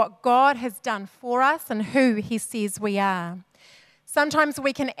of what God has done for us and who He says we are. Sometimes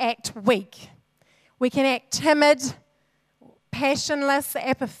we can act weak. We can act timid, passionless,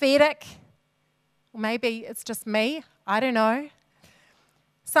 apathetic. Or maybe it's just me. I don't know.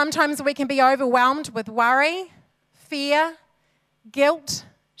 Sometimes we can be overwhelmed with worry, fear, guilt,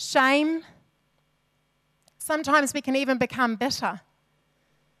 shame. Sometimes we can even become bitter.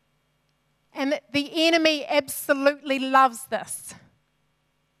 And the enemy absolutely loves this.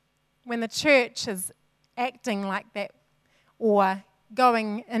 When the church is acting like that or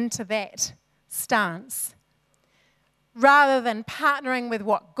going into that stance, rather than partnering with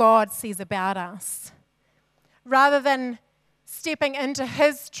what God says about us, rather than stepping into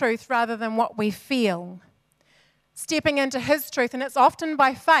His truth rather than what we feel. Stepping into His truth, and it's often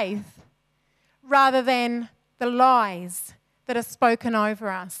by faith, rather than the lies that are spoken over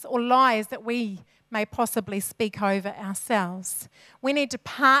us, or lies that we may possibly speak over ourselves. We need to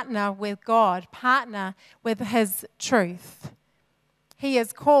partner with God, partner with His truth. He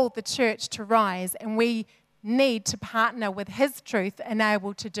has called the church to rise, and we need to partner with His truth and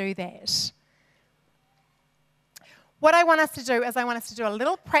able to do that. What I want us to do is I want us to do a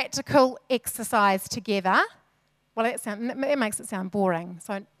little practical exercise together. Well, it makes it sound boring,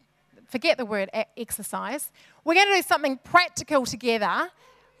 so forget the word exercise. We're going to do something practical together,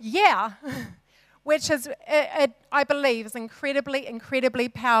 which is, I believe, is incredibly, incredibly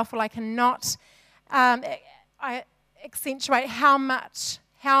powerful. I cannot, accentuate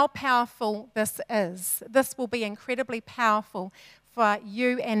how powerful this is. This will be incredibly powerful for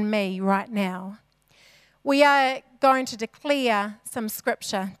you and me right now. We are going to declare some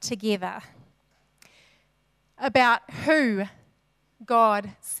scripture together about who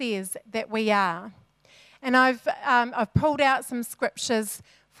God says that we are. And I've pulled out some scriptures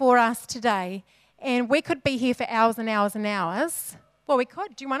for us today, and we could be here for hours and hours and hours. Well, we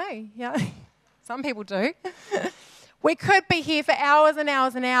could. Do you want to? Yeah. Some people do. We could be here for hours and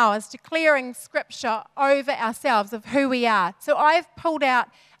hours and hours declaring scripture over ourselves of who we are. So I've pulled out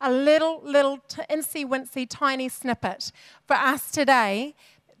a little incy-wincy tiny snippet for us today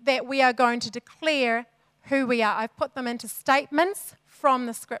that we are going to declare who we are. I've put them into statements from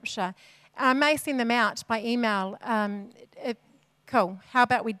the scripture. I may send them out by email. Cool. How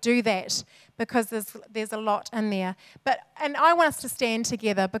about we do that? Because there's a lot in there. And I want us to stand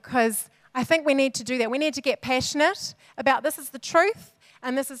together because I think we need to do that. We need to get passionate about this is the truth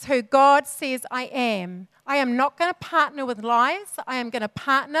and this is who God says I am. I am not going to partner with lies. I am going to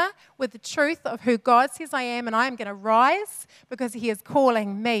partner with the truth of who God says I am, and I am going to rise because He is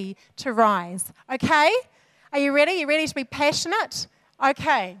calling me to rise. Okay? Are you ready? You ready to be passionate?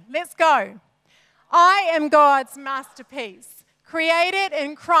 Okay, let's go. I am God's masterpiece, created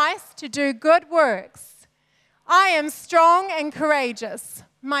in Christ to do good works. I am strong and courageous.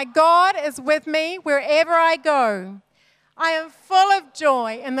 My God is with me wherever I go. I am full of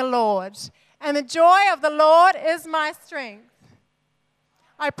joy in the Lord, and the joy of the Lord is my strength.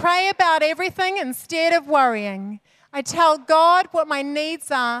 I pray about everything instead of worrying. I tell God what my needs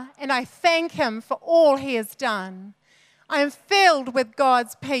are, and I thank Him for all He has done. I am filled with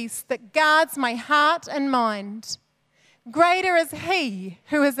God's peace that guards my heart and mind. Greater is He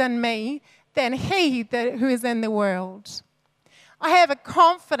who is in me than he who is in the world. I have a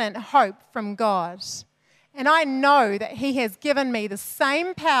confident hope from God, and I know that He has given me the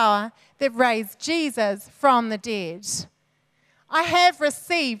same power that raised Jesus from the dead. I have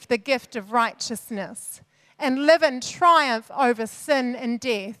received the gift of righteousness and live in triumph over sin and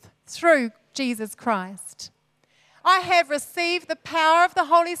death through Jesus Christ. I have received the power of the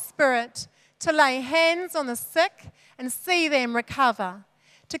Holy Spirit to lay hands on the sick and see them recover,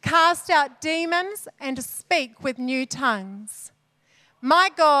 to cast out demons and to speak with new tongues.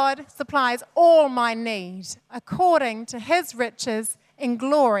 My God supplies all my need according to His riches in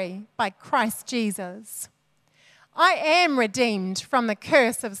glory by Christ Jesus. I am redeemed from the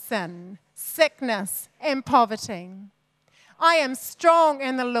curse of sin, sickness, and poverty. I am strong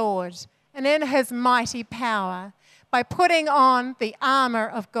in the Lord and in His mighty power by putting on the armor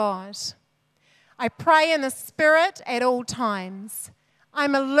of God. I pray in the Spirit at all times.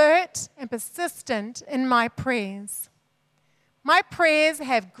 I'm alert and persistent in my prayers. My prayers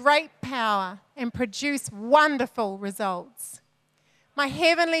have great power and produce wonderful results. My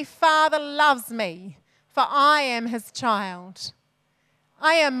Heavenly Father loves me, for I am His child.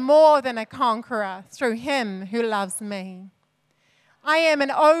 I am more than a conqueror through Him who loves me. I am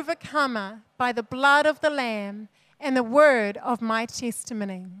an overcomer by the blood of the Lamb and the word of my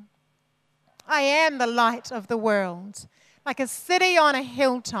testimony. I am the light of the world, like a city on a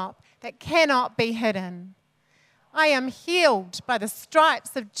hilltop that cannot be hidden. I am healed by the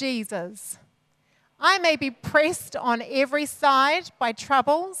stripes of Jesus. I may be pressed on every side by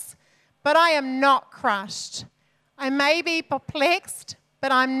troubles, but I am not crushed. I may be perplexed,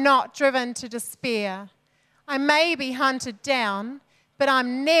 but I'm not driven to despair. I may be hunted down, but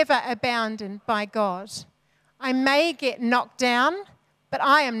I'm never abandoned by God. I may get knocked down, but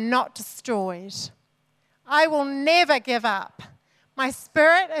I am not destroyed. I will never give up. My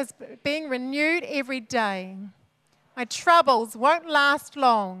spirit is being renewed every day. My troubles won't last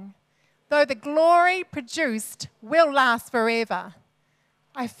long, though the glory produced will last forever.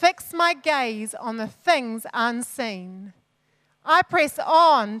 I fix my gaze on the things unseen. I press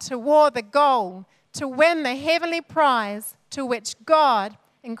on toward the goal to win the heavenly prize to which God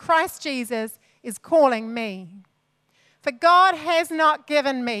in Christ Jesus is calling me. For God has not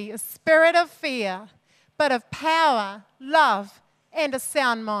given me a spirit of fear, but of power, love, and a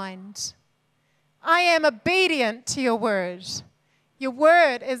sound mind. I am obedient to your word. Your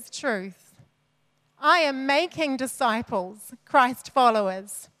word is truth. I am making disciples, Christ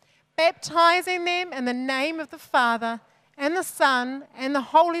followers, baptizing them in the name of the Father and the Son and the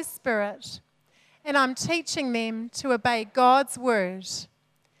Holy Spirit, and I'm teaching them to obey God's word.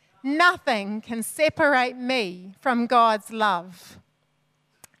 Nothing can separate me from God's love.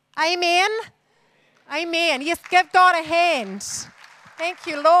 Amen? Amen. Yes, give God a hand. Thank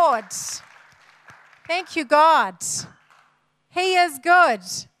you, Lord. Thank you, God. He is good,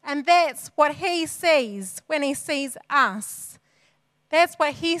 And that's what he sees when he sees us. That's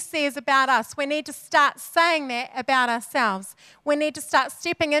what he says about us. We need to start saying that about ourselves. We need to start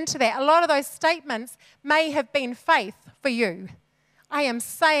stepping into that. A lot of those statements may have been faith for you. I am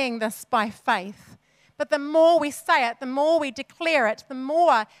saying this by faith. But the more we say it, the more we declare it, the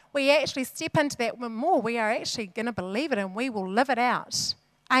more we actually step into that, the more we are actually going to believe it and we will live it out.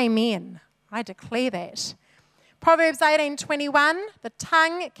 Amen. I declare that. Proverbs 18:21, the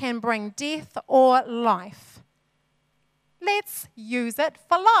tongue can bring death or life. Let's use it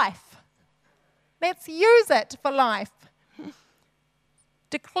for life. Let's use it for life.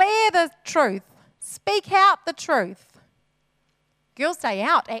 Declare the truth. Speak out the truth. Girls' Day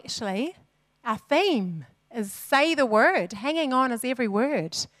Out, actually, our theme is say the word. Hanging on is every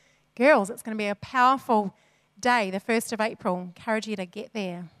word. Girls, it's going to be a powerful day, the 1st of April. Encourage you to get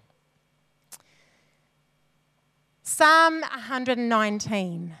there. Psalm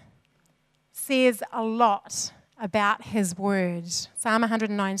 119 says a lot about his word. Psalm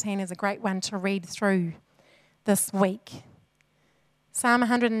 119 is a great one to read through this week. Psalm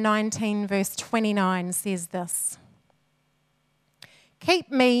 119 verse 29 says this: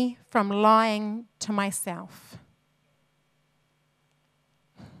 keep me from lying to myself.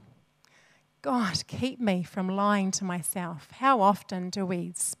 God, keep me from lying to myself. How often do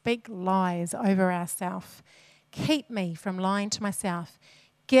we speak lies over ourselves? Keep me from lying to myself.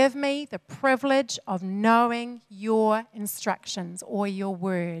 Give me the privilege of knowing your instructions or your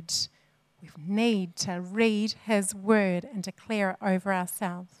word. We need to read his word and declare it over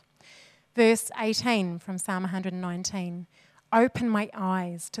ourselves. Verse 18 from Psalm 119. Open my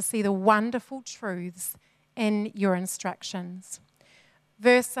eyes to see the wonderful truths in your instructions.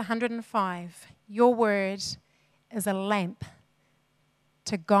 Verse 105. Your word is a lamp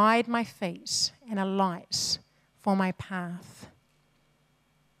to guide my feet and a light for my path.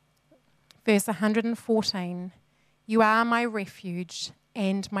 Verse 114, you are my refuge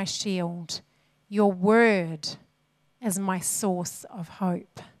and my shield. Your word is my source of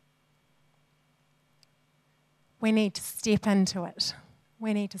hope. We need to step into it.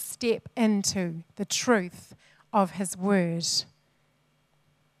 We need to step into the truth of his word.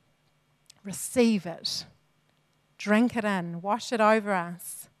 Receive it. Drink it in. Wash it over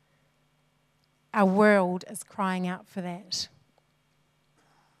us. Our world is crying out for that.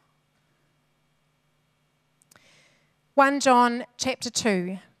 1 John chapter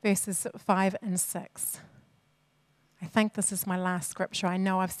 2, verses 5 and 6. I think this is my last scripture. I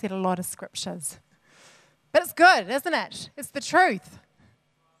know I've said a lot of scriptures. But it's good, isn't it? It's the truth.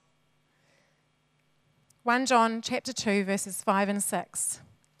 1 John chapter 2, verses 5 and 6.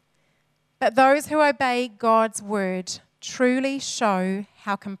 But those who obey God's word truly show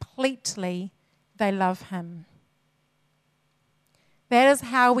how completely they love him. That is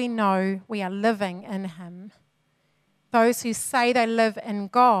how we know we are living in him. Those who say they live in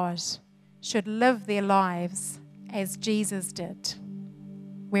God should live their lives as Jesus did,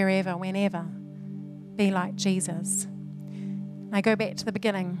 wherever, whenever. Be like Jesus. I go back to the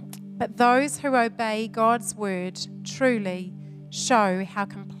beginning. But those who obey God's word truly show how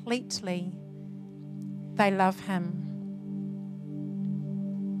completely they love him.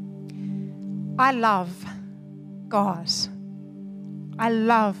 I love God. I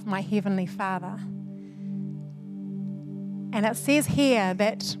love my Heavenly Father. And it says here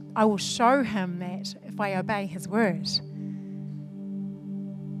that I will show him that if I obey his word.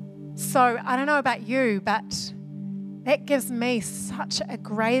 So I don't know about you, but that gives me such a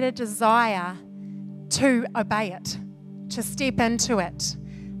greater desire to obey it, to step into it,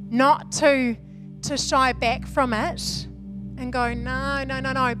 not to shy back from it and go,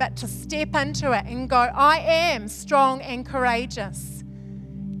 no, but to step into it and go, I am strong and courageous.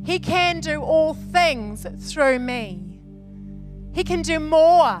 He can do all things through me. He can do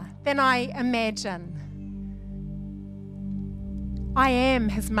more than I imagine. I am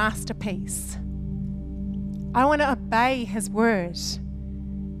his masterpiece. I want to obey his word.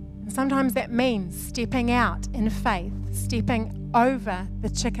 And sometimes that means stepping out in faith, stepping over the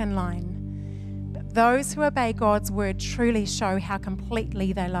chicken line. But those who obey God's word truly show how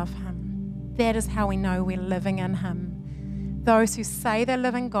completely they love him. That is how we know we're living in him. Those who say they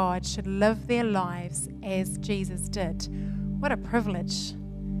live in God should live their lives as Jesus did. What a privilege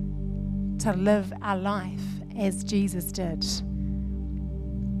to live our life as Jesus did.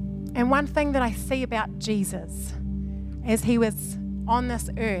 And one thing that I see about Jesus as he was on this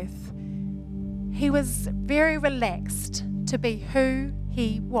earth, he was very relaxed to be who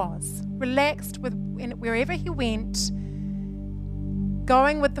he was. Relaxed with wherever he went,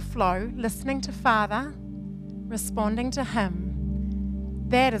 going with the flow, listening to Father, responding to him.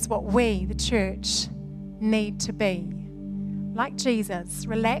 That is what we, the church, need to be. Like Jesus,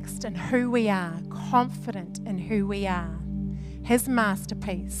 relaxed in who we are, confident in who we are. His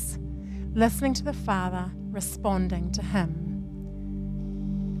masterpiece, listening to the Father, responding to Him.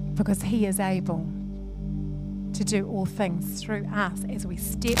 Because He is able to do all things through us as we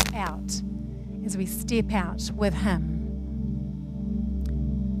step out with Him.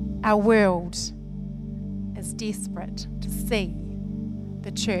 Our world is desperate to see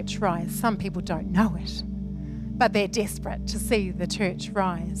the church rise. Some people don't know it, but they're desperate to see the church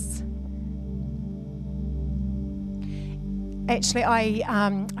rise. Actually,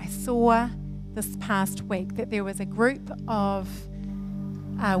 I saw this past week that there was a group of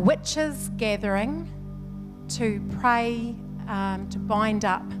witches gathering to pray, to bind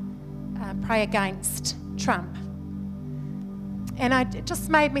up, pray against Trump. And it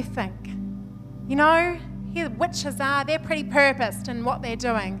just made me think, you know, here the witches are, they're pretty purposed in what they're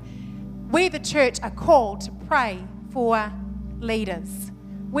doing. We, the church, are called to pray for leaders.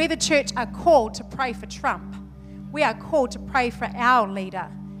 We, the church, are called to pray for Trump. We are called to pray for our leader,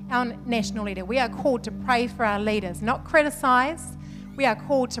 our national leader. We are called to pray for our leaders, not criticize. We are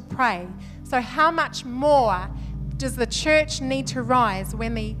called to pray. So how much more does the church need to rise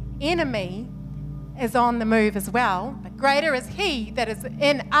when the enemy is on the move as well? But greater is He that is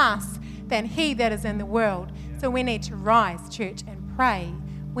in us than he that is in the world. So we need to rise, church, and pray.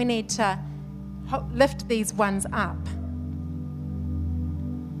 We need to lift these ones up.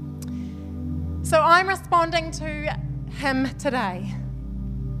 So I'm responding to him today.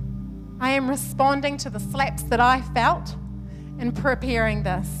 I am responding to the slaps that I felt in preparing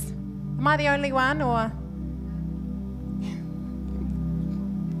this. Am I the only one, or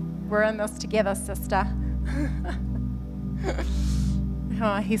we're in this together, sister?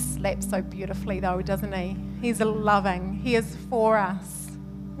 Oh, he slaps so beautifully though, doesn't he? He's loving. He is for us.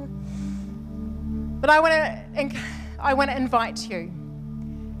 But I want to invite you,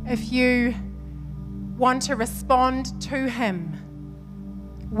 if you want to respond to him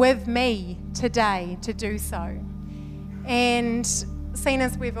with me today, to do so. And seeing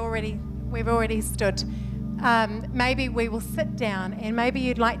as we've already stood, maybe we will sit down, and maybe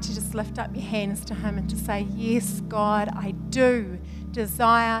you'd like to just lift up your hands to him and to say, yes, God, I do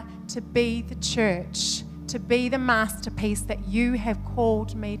desire to be the church, to be the masterpiece that you have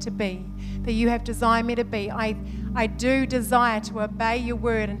called me to be, that you have designed me to be. I do desire to obey your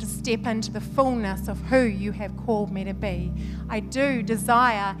word and to step into the fullness of who you have called me to be. I do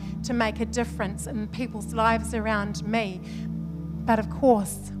desire to make a difference in people's lives around me. But of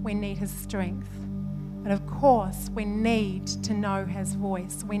course, we need his strength. But of course, we need to know his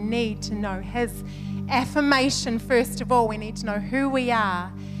voice. We need to know his affirmation first of all. We need to know who we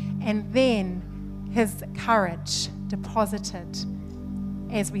are, and then his courage deposited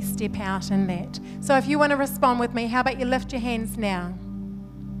as we step out in that. So if you want to respond with me, how about you lift your hands now?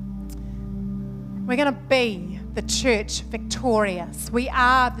 We're going to be the church victorious. We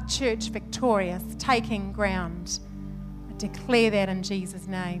are the church victorious, taking ground. I declare that in Jesus'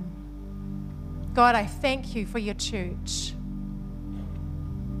 name. God, I thank you for your church.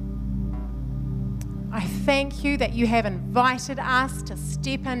 I thank you that you have invited us to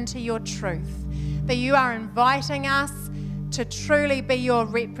step into your truth, that you are inviting us to truly be your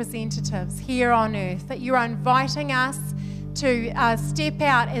representatives here on earth, that you are inviting us to step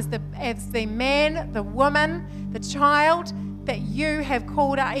out as the man, the woman, the child that you have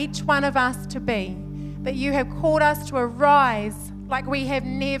called each one of us to be, that you have called us to arise like we have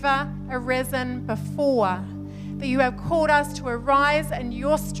never arisen before, that you have called us to arise in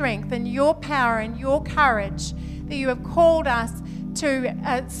your strength and your power and your courage, that you have called us to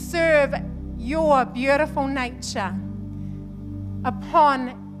serve your beautiful nature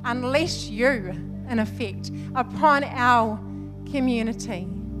unleash you, in effect, upon our community,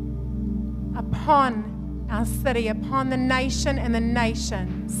 upon our city, upon the nation and the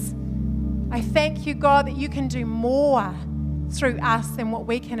nations. I thank you, God, that you can do more through us than what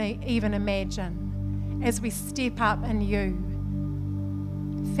we can even imagine as we step up in you.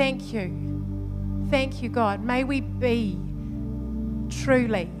 Thank you. Thank you, God. May we be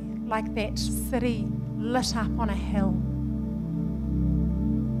truly like that city lit up on a hill,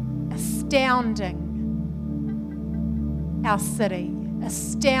 astounding our city,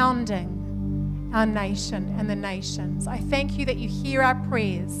 astounding our nation and the nations. I thank you that you hear our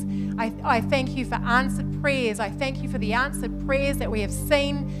prayers. I thank you for answered prayers. I thank you for the answered prayers that we have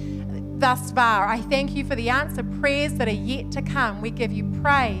seen thus far. I thank you for the answered prayers that are yet to come. We give you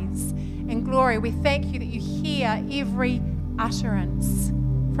praise and glory. We thank you that you hear every utterance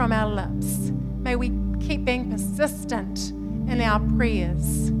from our lips. May we keep being persistent in our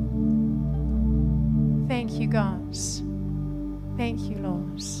prayers. Thank you, God. Thank you,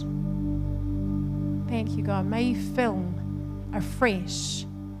 Lord. Thank you, God. May you fill afresh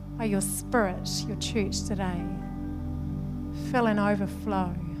by your Spirit, your church today. Fill and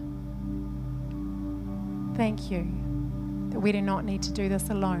overflow. Thank you that we do not need to do this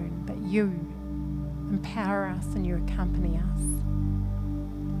alone, but you empower us and you accompany us.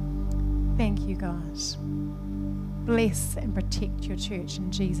 Thank you, God. Bless and protect your church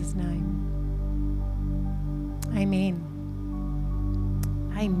in Jesus' name. Amen.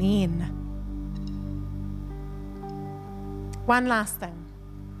 Amen. One last thing.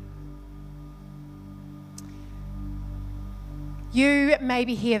 You may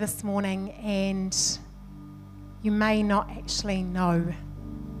be here this morning and you may not actually know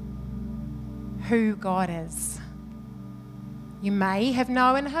who God is. You may have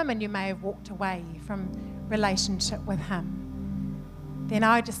known Him and you may have walked away from relationship with Him. Then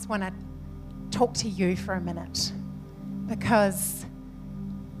I just want to talk to you for a minute, because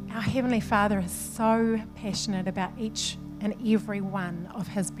our Heavenly Father is so passionate about each and every one of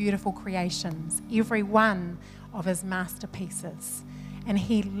His beautiful creations, every one of His masterpieces. And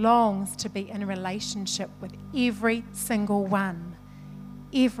He longs to be in a relationship with every single one.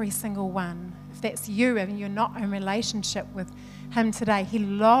 Every single one. If that's you and you're not in relationship with Him today, He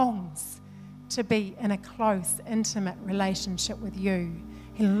longs to be in a close, intimate relationship with you.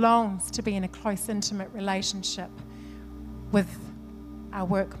 He longs to be in a close, intimate relationship with our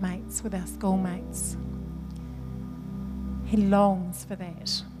workmates, with our schoolmates. He longs for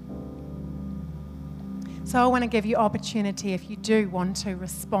that. So I want to give you opportunity if you do want to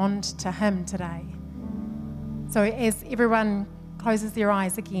respond to Him today. So as everyone closes their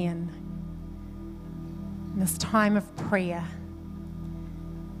eyes again, in this time of prayer,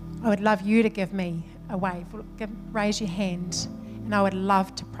 I would love you to give me a wave. Raise your hand, and I would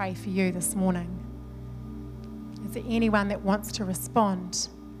love to pray for you this morning. Is there anyone that wants to respond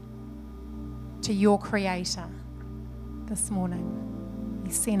to your Creator this morning?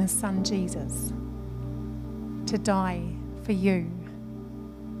 He sent His Son Jesus to die for you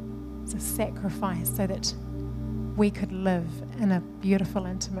as a sacrifice so that we could live in a beautiful,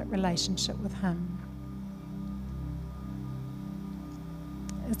 intimate relationship with Him.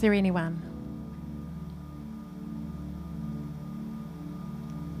 Is there anyone?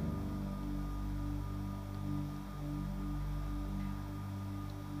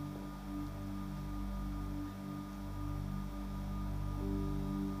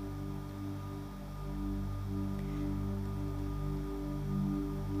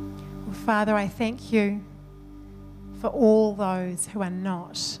 Well, Father, I thank you for all those who are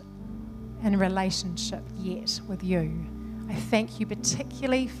not in relationship yet with you. I thank you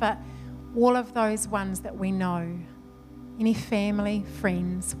particularly for all of those ones that we know, any family,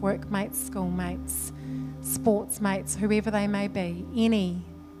 friends, workmates, schoolmates, sportsmates, whoever they may be, any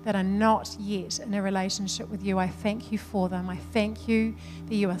that are not yet in a relationship with you. I thank you for them. I thank you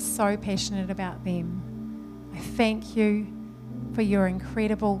that you are so passionate about them. I thank you for your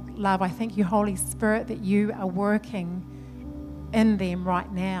incredible love. I thank you, Holy Spirit, that you are working in them right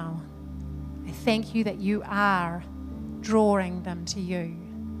now. I thank you that you are drawing them to you,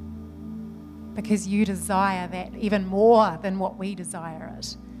 because you desire that even more than what we desire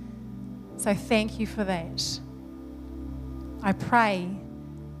it. So thank you for that. I pray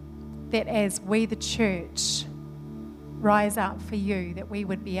that as we, the church, rise up for you, that we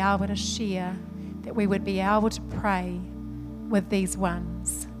would be able to share, that we would be able to pray with these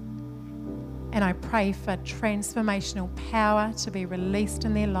ones. And I pray for transformational power to be released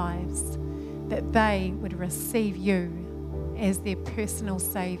in their lives, that they would receive you as their personal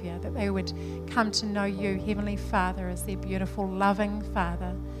Saviour, that they would come to know you, Heavenly Father, as their beautiful, loving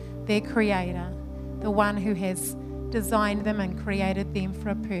Father, their Creator, the one who has designed them and created them for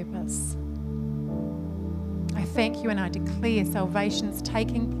a purpose. I thank you and I declare salvation's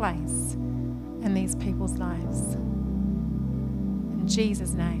taking place in these people's lives. In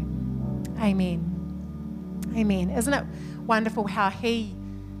Jesus' name, amen. Amen. Isn't it wonderful how He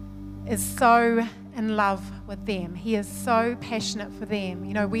is so in love with them? He is so passionate for them.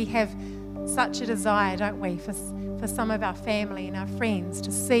 You know, we have such a desire, don't we, for some of our family and our friends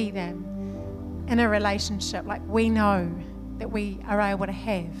to see them in a relationship like we know that we are able to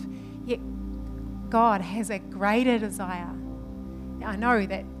have. Yet God has a greater desire. I know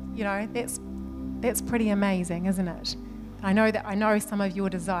that, you know, that's pretty amazing, isn't it? I know some of your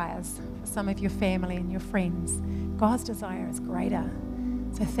desires for some of your family and your friends. God's desire is greater.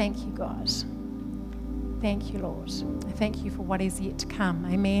 So thank you, God. Thank you, Lord. I thank you for what is yet to come.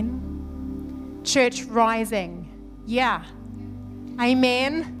 Amen. Church rising. Yeah.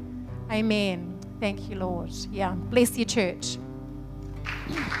 Amen. Amen. Thank you, Lord. Yeah. Bless your church.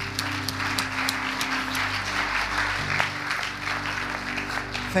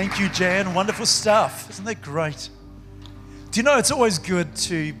 Thank you, Jan. Wonderful stuff. Isn't that great? Do you know it's always good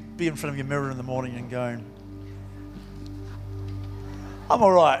to be in front of your mirror in the morning and going, I'm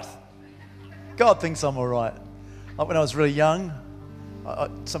all right. God thinks I'm all right. Like when I was really young,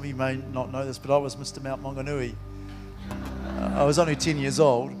 some of you may not know this, but I was Mr. Mount Maunganui. I was only 10 years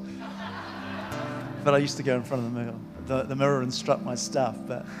old, but I used to go in front of the mirror and strut my stuff.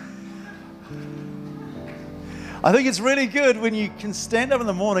 But I think it's really good when you can stand up in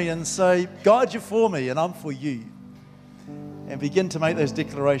the morning and say, God, you're for me and I'm for you. And begin to make those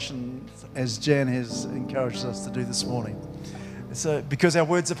declarations as Jan has encouraged us to do this morning. So, because our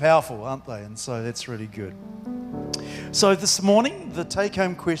words are powerful, aren't they? And so that's really good. So this morning, the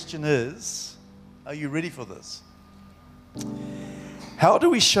take-home question is, are you ready for this? How do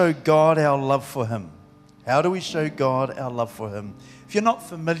we show God our love for Him? How do we show God our love for Him? If you're not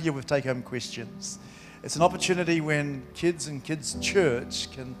familiar with take-home questions, it's an opportunity when kids in kids' church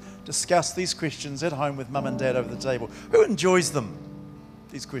can discuss these questions at home with mum and dad over the table. Who enjoys them,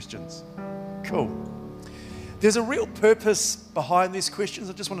 these questions? Cool. There's a real purpose behind these questions.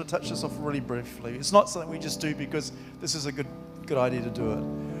 I just want to touch this off really briefly. It's not something we just do because this is a good idea to do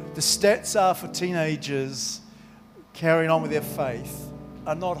it. The stats are for teenagers carrying on with their faith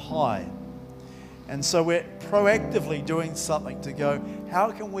are not high. And so we're proactively doing something to go,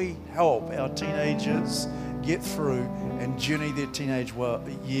 how can we help our teenagers get through and journey their teenage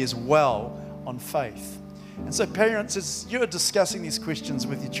years well on faith? And so parents, as you're discussing these questions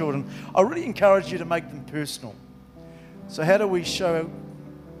with your children, I really encourage you to make them personal. So how do we show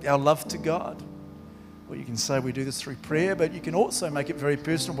our love to God? Well, you can say we do this through prayer, but you can also make it very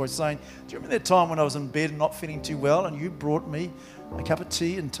personal by saying, do you remember that time when I was in bed and not feeling too well and you brought me a cup of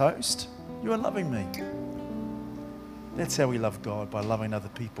tea and toast? You are loving me. That's how we love God, by loving other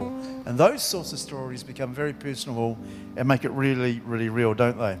people. And those sorts of stories become very personal and make it really, really real,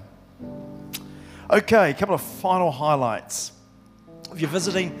 don't they? Okay, a couple of final highlights. If you're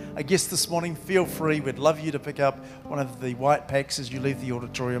visiting a guest this morning, feel free. We'd love you to pick up one of the white packs as you leave the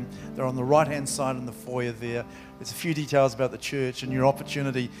auditorium. They're on the right-hand side in the foyer there. There's a few details about the church and your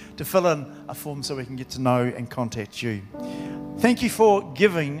opportunity to fill in a form so we can get to know and contact you. Thank you for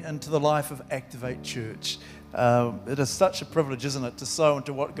giving into the life of Activate Church. It is such a privilege, isn't it, to sow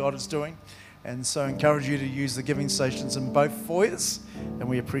into what God is doing. And so I encourage you to use the giving stations in both foyers, and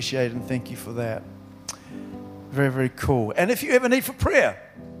we appreciate and thank you for that. Very, very cool. And if you have a need for prayer,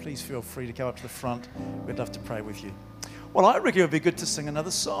 please feel free to come up to the front. We'd love to pray with you. Well, I reckon it would be good to sing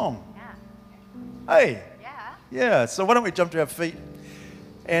another song. Yeah. Hey. Yeah. So why don't we jump to our feet?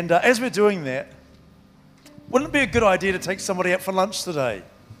 And as we're doing that, wouldn't it be a good idea to take somebody out for lunch today?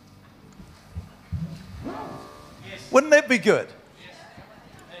 Yes. Wouldn't that be good?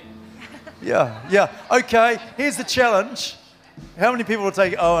 Yes. Yeah. Okay, here's the challenge. How many people will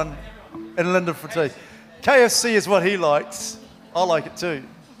take Owen and Linda for tea? KFC is what he likes. I like it too.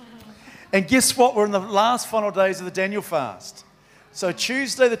 And guess what? We're in the last final days of the Daniel fast. So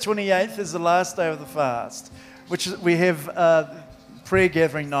Tuesday the 28th is the last day of the fast, which we have prayer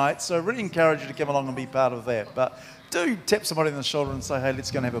gathering night. So I really encourage you to come along and be part of that. But do tap somebody on the shoulder and say, hey, let's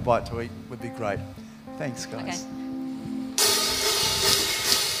go and have a bite to eat. Would be great. Thanks, guys. Okay.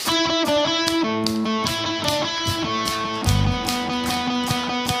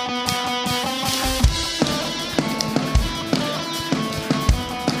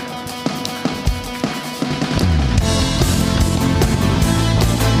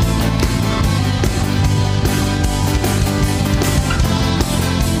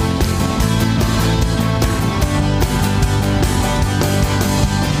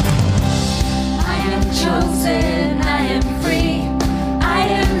 Chosen, I am free, I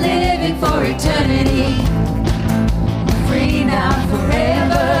am living for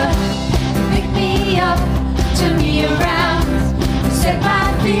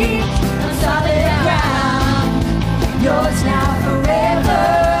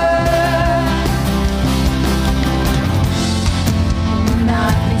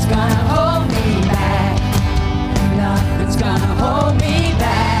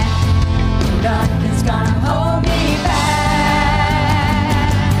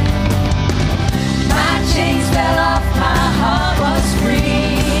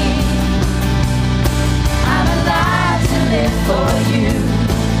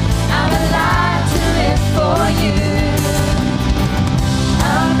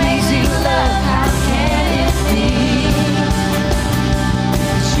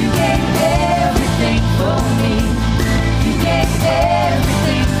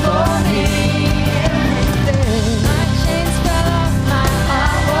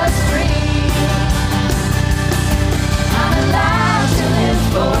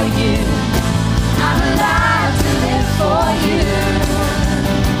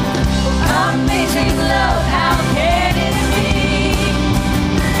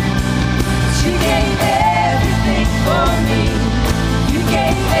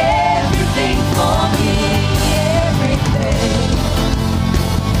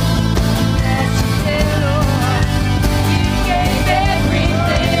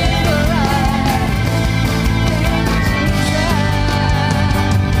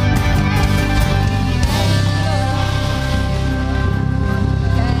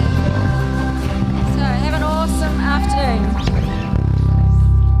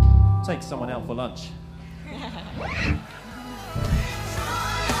for lunch.